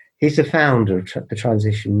 He's the founder of the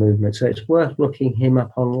transition movement, so it's worth looking him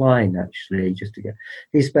up online, actually, just to get.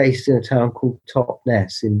 He's based in a town called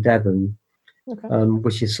Totnes in Devon, okay.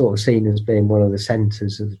 Which is sort of seen as being one of the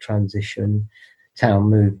centres of the transition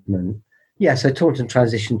town movement. Yeah, so Taunton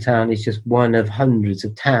Transition Town is just one of hundreds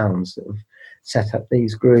of towns that have set up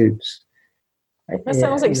these groups. That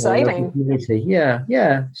sounds exciting. Yeah,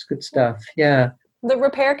 it's good stuff. Yeah. The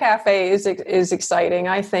repair cafe is exciting.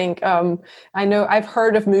 I think I know I've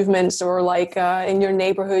heard of movements, or like in your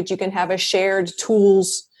neighborhood, you can have a shared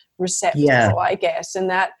tools receptacle, I guess, and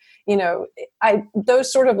that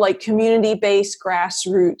those sort of like community-based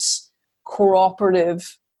grassroots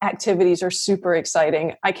cooperative activities are super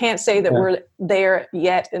exciting. I can't say that we're there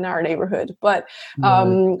yet in our neighborhood, but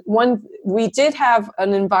we did have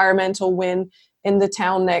an environmental win in the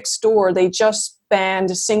town next door. They just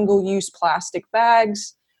banned single-use plastic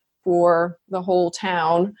bags for the whole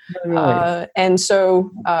town. And so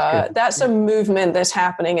that's a movement that's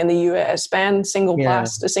happening in the US, ban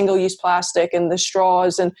single-use plastic and the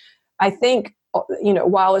straws. And I think,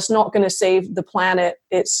 while it's not going to save the planet,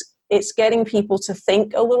 it's it's getting people to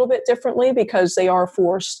think a little bit differently because they are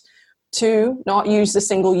forced to not use the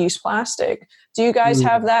single-use plastic. Do you guys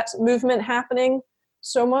have that movement happening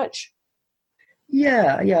so much?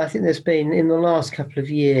 Yeah. I think there's been, in the last couple of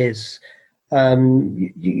years,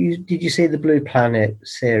 did you see the Blue Planet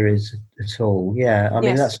series at all? Yeah, I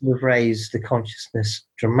mean, that's sort of raised the consciousness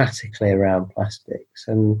dramatically around plastics.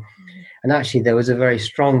 And actually there was a very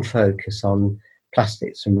strong focus on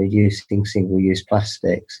plastics and reducing single-use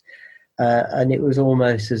plastics. And it was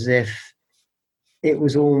almost as if it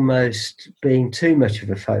was almost being too much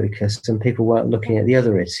of a focus and people weren't looking at the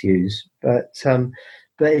other issues. But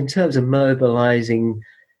in terms of mobilizing,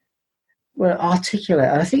 articulate,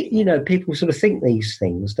 I think, people sort of think these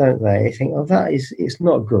things, don't they? They think, it's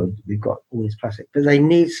not good, we've got all this plastic, but they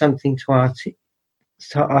need something to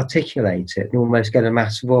articulate it and almost get a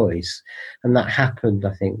mass voice. And that happened,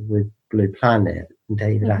 I think, with Blue Planet and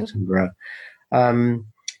David Attenborough.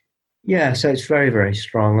 So it's very, very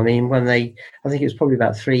strong. I mean, I think it was probably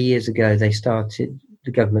about 3 years ago,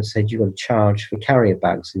 the government said you've got to charge for carrier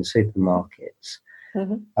bags in supermarkets.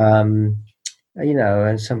 And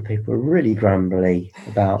some people are really grumbly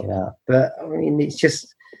about that. But I mean, it's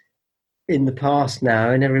just in the past now,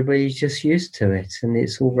 and everybody's just used to it, and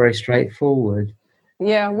it's all very straightforward.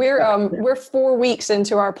 Yeah, we're 4 weeks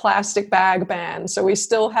into our plastic bag ban, so we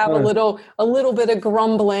still have a little bit of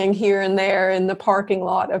grumbling here and there in the parking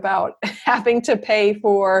lot about having to pay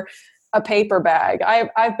for a paper bag.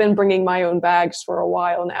 I've been bringing my own bags for a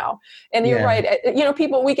while now, and you're right.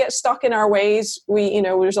 We get stuck in our ways.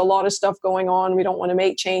 There's a lot of stuff going on. We don't want to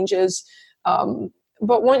make changes,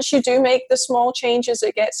 but once you do make the small changes,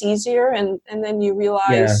 it gets easier, and then you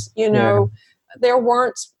realize, there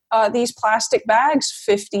weren't these plastic bags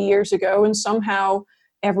 50 years ago, and somehow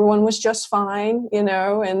everyone was just fine,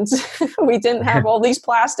 and we didn't have all these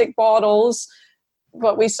plastic bottles,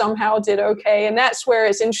 but we somehow did okay. And that's where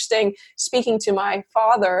it's interesting, speaking to my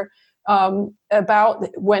father about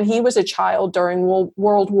when he was a child during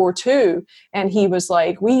World War II, and he was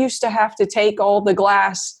like, we used to have to take all the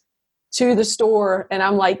glass to the store. And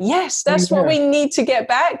I'm like, yes, that's what we need to get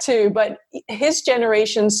back to. But his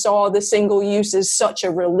generation saw the single use as such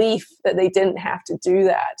a relief that they didn't have to do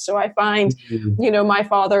that. So I find, my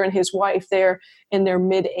father and his wife, they're in their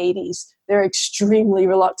mid 80s. They're extremely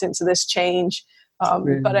reluctant to this change.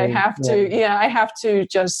 But I have to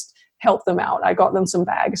just help them out. I got them some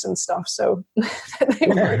bags and stuff. So they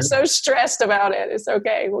weren't so stressed about it. It's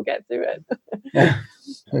okay. We'll get through it.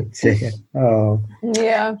 Oh.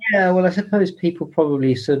 Yeah. Yeah, well, I suppose people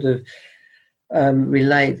probably sort of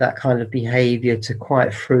relate that kind of behaviour to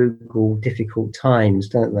quite frugal, difficult times,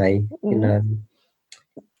 don't they?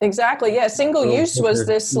 Exactly. Yeah. Single use was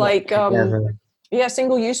this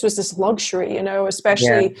single use was this luxury,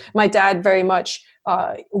 especially my dad very much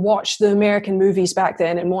watched the American movies back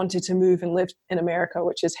then and wanted to move and live in America,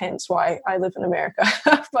 which is hence why I live in America.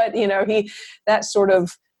 But, that sort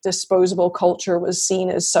of disposable culture was seen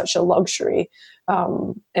as such a luxury.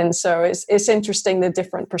 And so it's interesting, the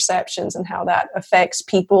different perceptions and how that affects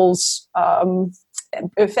people's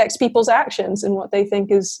actions and what they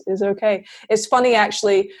think is okay. It's funny,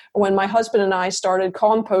 actually, when my husband and I started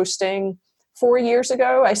composting 4 years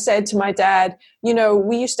ago, I said to my dad,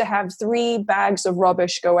 we used to have 3 bags of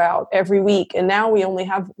rubbish go out every week, and now we only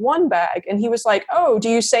have 1 bag. And he was like, oh, do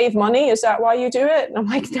you save money? Is that why you do it? And I'm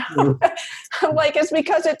like, no. I'm like, it's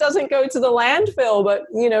because it doesn't go to the landfill. But,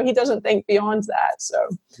 he doesn't think beyond that. So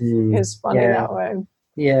it's funny that way.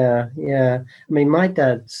 Yeah. I mean, my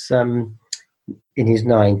dad's in his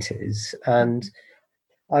 90s, and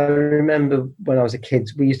I remember when I was a kid,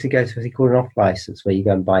 we used to go to a thing called an off-license, where you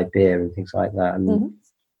go and buy beer and things like that, and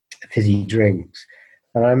fizzy drinks.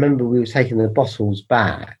 And I remember we were taking the bottles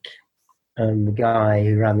back, and the guy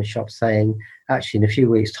who ran the shop saying, actually, in a few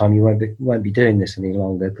weeks' time, you won't be doing this any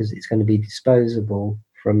longer because it's going to be disposable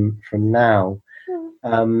from now.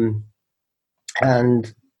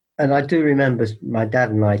 And I do remember my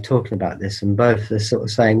dad and I talking about this, and both are sort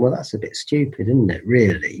of saying, well, that's a bit stupid, isn't it,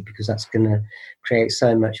 really? Because that's going to create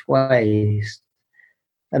so much waste.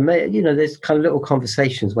 And, there's kind of little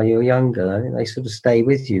conversations when you're younger. I think they sort of stay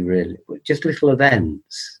with you, really. Just little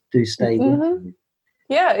events do stay with you.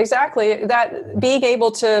 Yeah, exactly. That being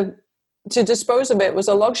able to dispose of it was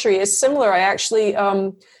a luxury. It's similar. I actually,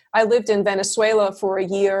 I lived in Venezuela for a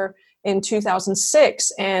year in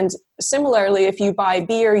 2006. And similarly, if you buy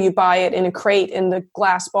beer, you buy it in a crate in the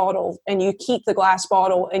glass bottle, and you keep the glass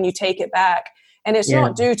bottle and you take it back. And it's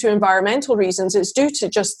not due to environmental reasons. It's due to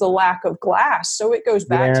just the lack of glass. So it goes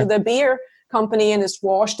back to the beer company, and it's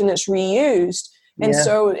washed and it's reused. And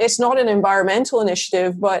so it's not an environmental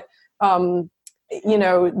initiative, but you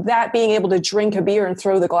know, that being able to drink a beer and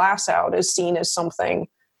throw the glass out is seen as something,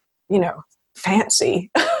 you know,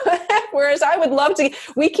 fancy. Whereas I would love to,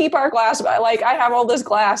 we keep our glass, like I have all this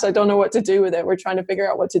glass. I don't know what to do with it. We're trying to figure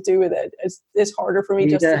out what to do with it. It's harder for me.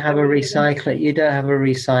 You don't have a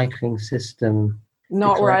recycling system.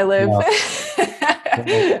 Not where I live.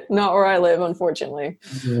 Not where I live, unfortunately.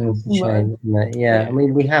 It's a shame, isn't it? Yeah. I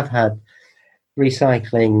mean, we have had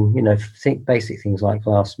recycling, you know, basic things like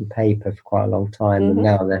glass and paper for quite a long time. And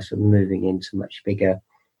now they're sort of moving into much bigger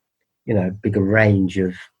range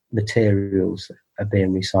of materials that are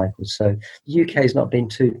being recycled. So the UK has not been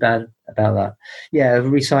too bad about that. Yeah,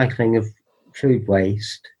 recycling of food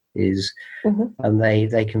waste is, and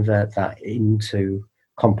they convert that into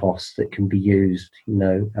compost that can be used, you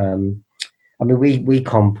know. I mean, we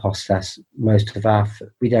compost most of our,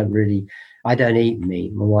 I don't eat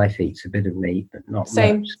meat. My wife eats a bit of meat, but not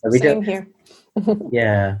much. So same here.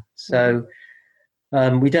 Yeah. So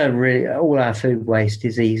we don't really, all our food waste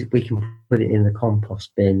is easy. We can put it in the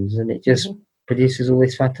compost bins and it just produces all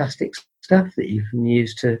this fantastic stuff that you can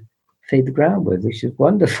use to feed the ground with, which is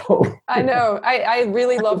wonderful. I know. I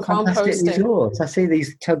really love composting. Resource. I see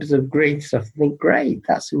these tubs of green stuff and think, great,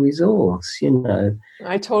 that's a resource, you know.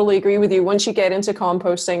 I totally agree with you. Once you get into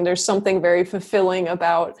composting, there's something very fulfilling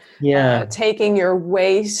about taking your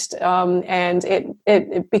waste and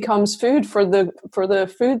it becomes food for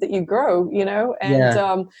the food that you grow, you know.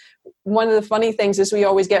 And one of the funny things is we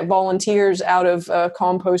always get volunteers out of a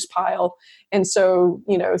compost pile. And so,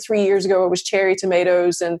 you know, 3 years ago it was cherry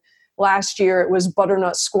tomatoes, and last year it was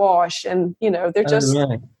butternut squash. And, you know,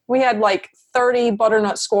 we had like 30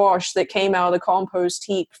 butternut squash that came out of the compost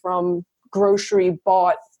heap from one grocery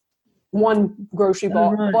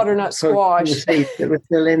bought butternut squash. The seeds that were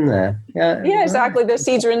still in there. Yeah, exactly. The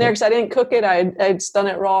seeds are in there because I didn't cook it. I'd done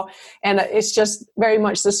it raw. And it's just very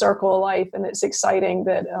much the circle of life. And it's exciting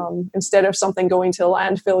that instead of something going to a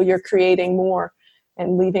landfill, you're creating more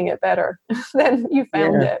and leaving it better than you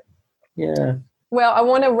found it. Yeah. Well, I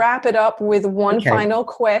want to wrap it up with one final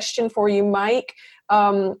question for you, Mike.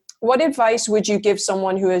 What advice would you give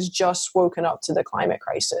someone who has just woken up to the climate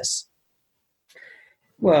crisis?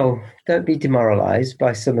 Well, don't be demoralised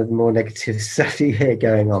by some of the more negative stuff you hear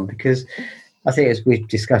going on, because I think, as we've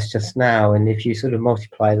discussed just now, and if you sort of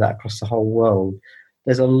multiply that across the whole world,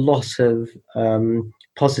 there's a lot of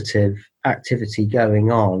positive activity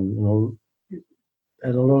going on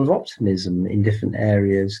and a lot of optimism in different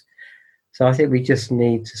areas. So I think we just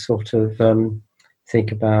need to sort of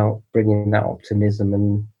think about bringing that optimism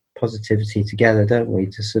and positivity together, don't we,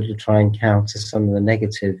 to sort of try and counter some of the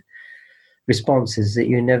negative responses that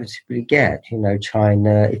you inevitably get. You know,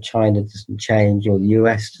 if China doesn't change or the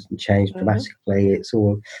US doesn't change dramatically, it's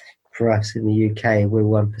all, for us in the UK, we're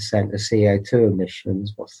 1% of CO2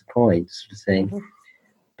 emissions. What's the point, sort of thing?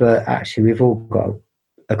 But actually, we've all got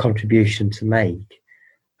a contribution to make.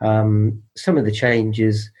 Some of the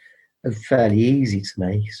changes are fairly easy to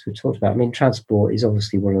make, as we talked about. I mean, transport is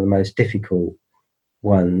obviously one of the most difficult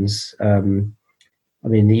ones. I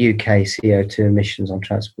mean, the UK CO2 emissions on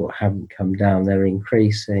transport haven't come down, they're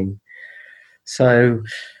increasing. So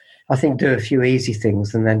I think do a few easy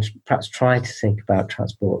things and then perhaps try to think about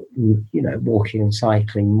transport, you know, walking and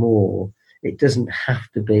cycling more. It doesn't have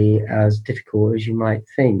to be as difficult as you might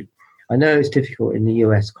think. I know it's difficult in the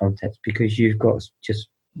US context because you've got just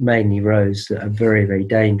mainly roads that are very, very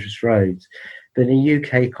dangerous roads. But in a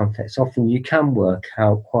UK context, often you can work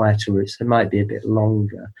out quieter routes. They might be a bit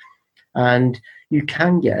longer. And you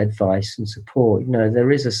can get advice and support. You know,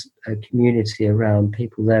 there is a community around,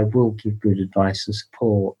 people there will give good advice and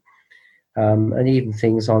support. And even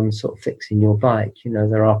things on sort of fixing your bike. You know,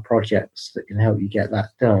 there are projects that can help you get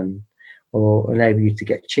that done or enable you to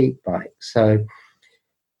get cheap bikes. So,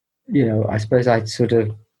 you know, I suppose I'd sort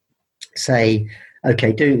of say,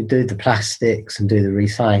 okay, do the plastics and do the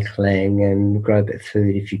recycling and grow a bit of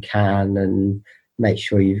food if you can, and make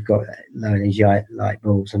sure you've got low energy light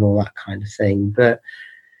bulbs and all that kind of thing. But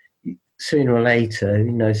sooner or later,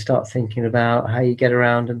 you know, start thinking about how you get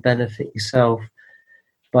around and benefit yourself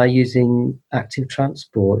by using active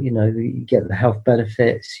transport. You know, you get the health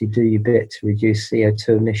benefits, you do your bit to reduce CO2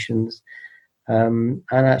 emissions. And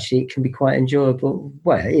actually it can be quite enjoyable.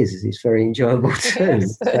 Well, it is. It's very enjoyable too.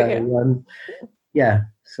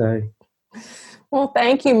 So, Well,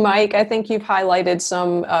 thank you, Mike. I think you've highlighted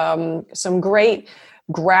some great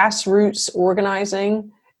grassroots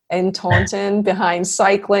organizing in Taunton behind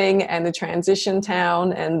cycling and the transition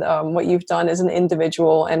town, and what you've done as an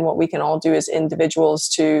individual and what we can all do as individuals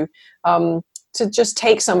to just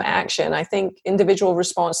take some action. I think individual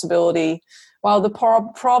responsibility while the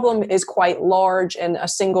problem is quite large and a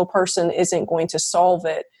single person isn't going to solve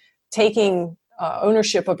it, taking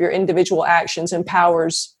ownership of your individual actions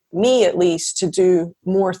empowers me, at least, to do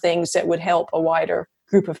more things that would help a wider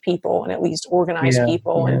group of people and at least organize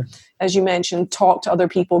people. And as you mentioned, talk to other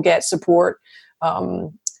people, get support,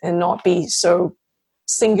 and not be so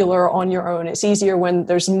singular on your own. It's easier when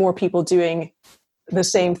there's more people doing the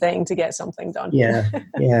same thing to get something done.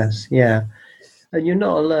 And you're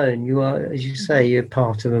not alone. You are, as you say, you're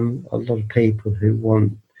part of a lot of people who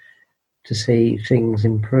want to see things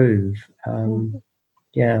improve. So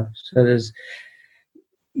there's,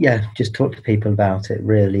 just talk to people about it,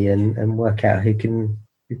 really, and work out who can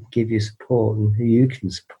give you support and who you can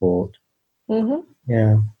support.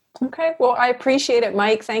 Okay, well, I appreciate it,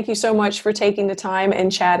 Mike. Thank you so much for taking the time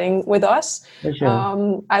and chatting with us.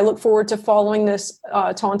 I look forward to following this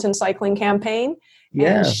Taunton cycling campaign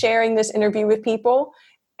and sharing this interview with people.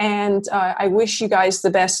 And I wish you guys the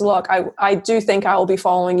best luck. I do think I will be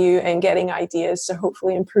following you and getting ideas to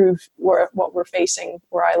hopefully improve what we're facing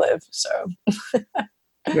where I live. So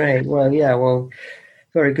great. Well,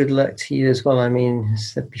 very good luck to you as well. I mean, as I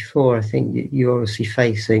said before, I think you're obviously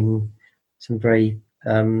facing some very,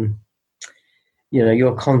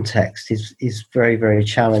 your context is very, very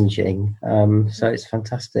challenging. So it's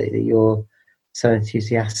fantastic that you're so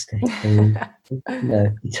enthusiastic and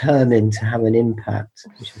determined to have an impact,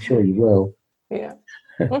 which I'm sure you will. Yeah.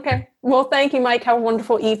 Okay. Well, thank you, Mike. Have a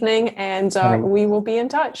wonderful evening, and we will be in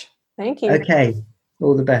touch. Thank you. Okay.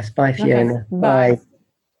 All the best. Bye, Fiona. Okay. Bye.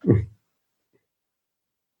 Bye.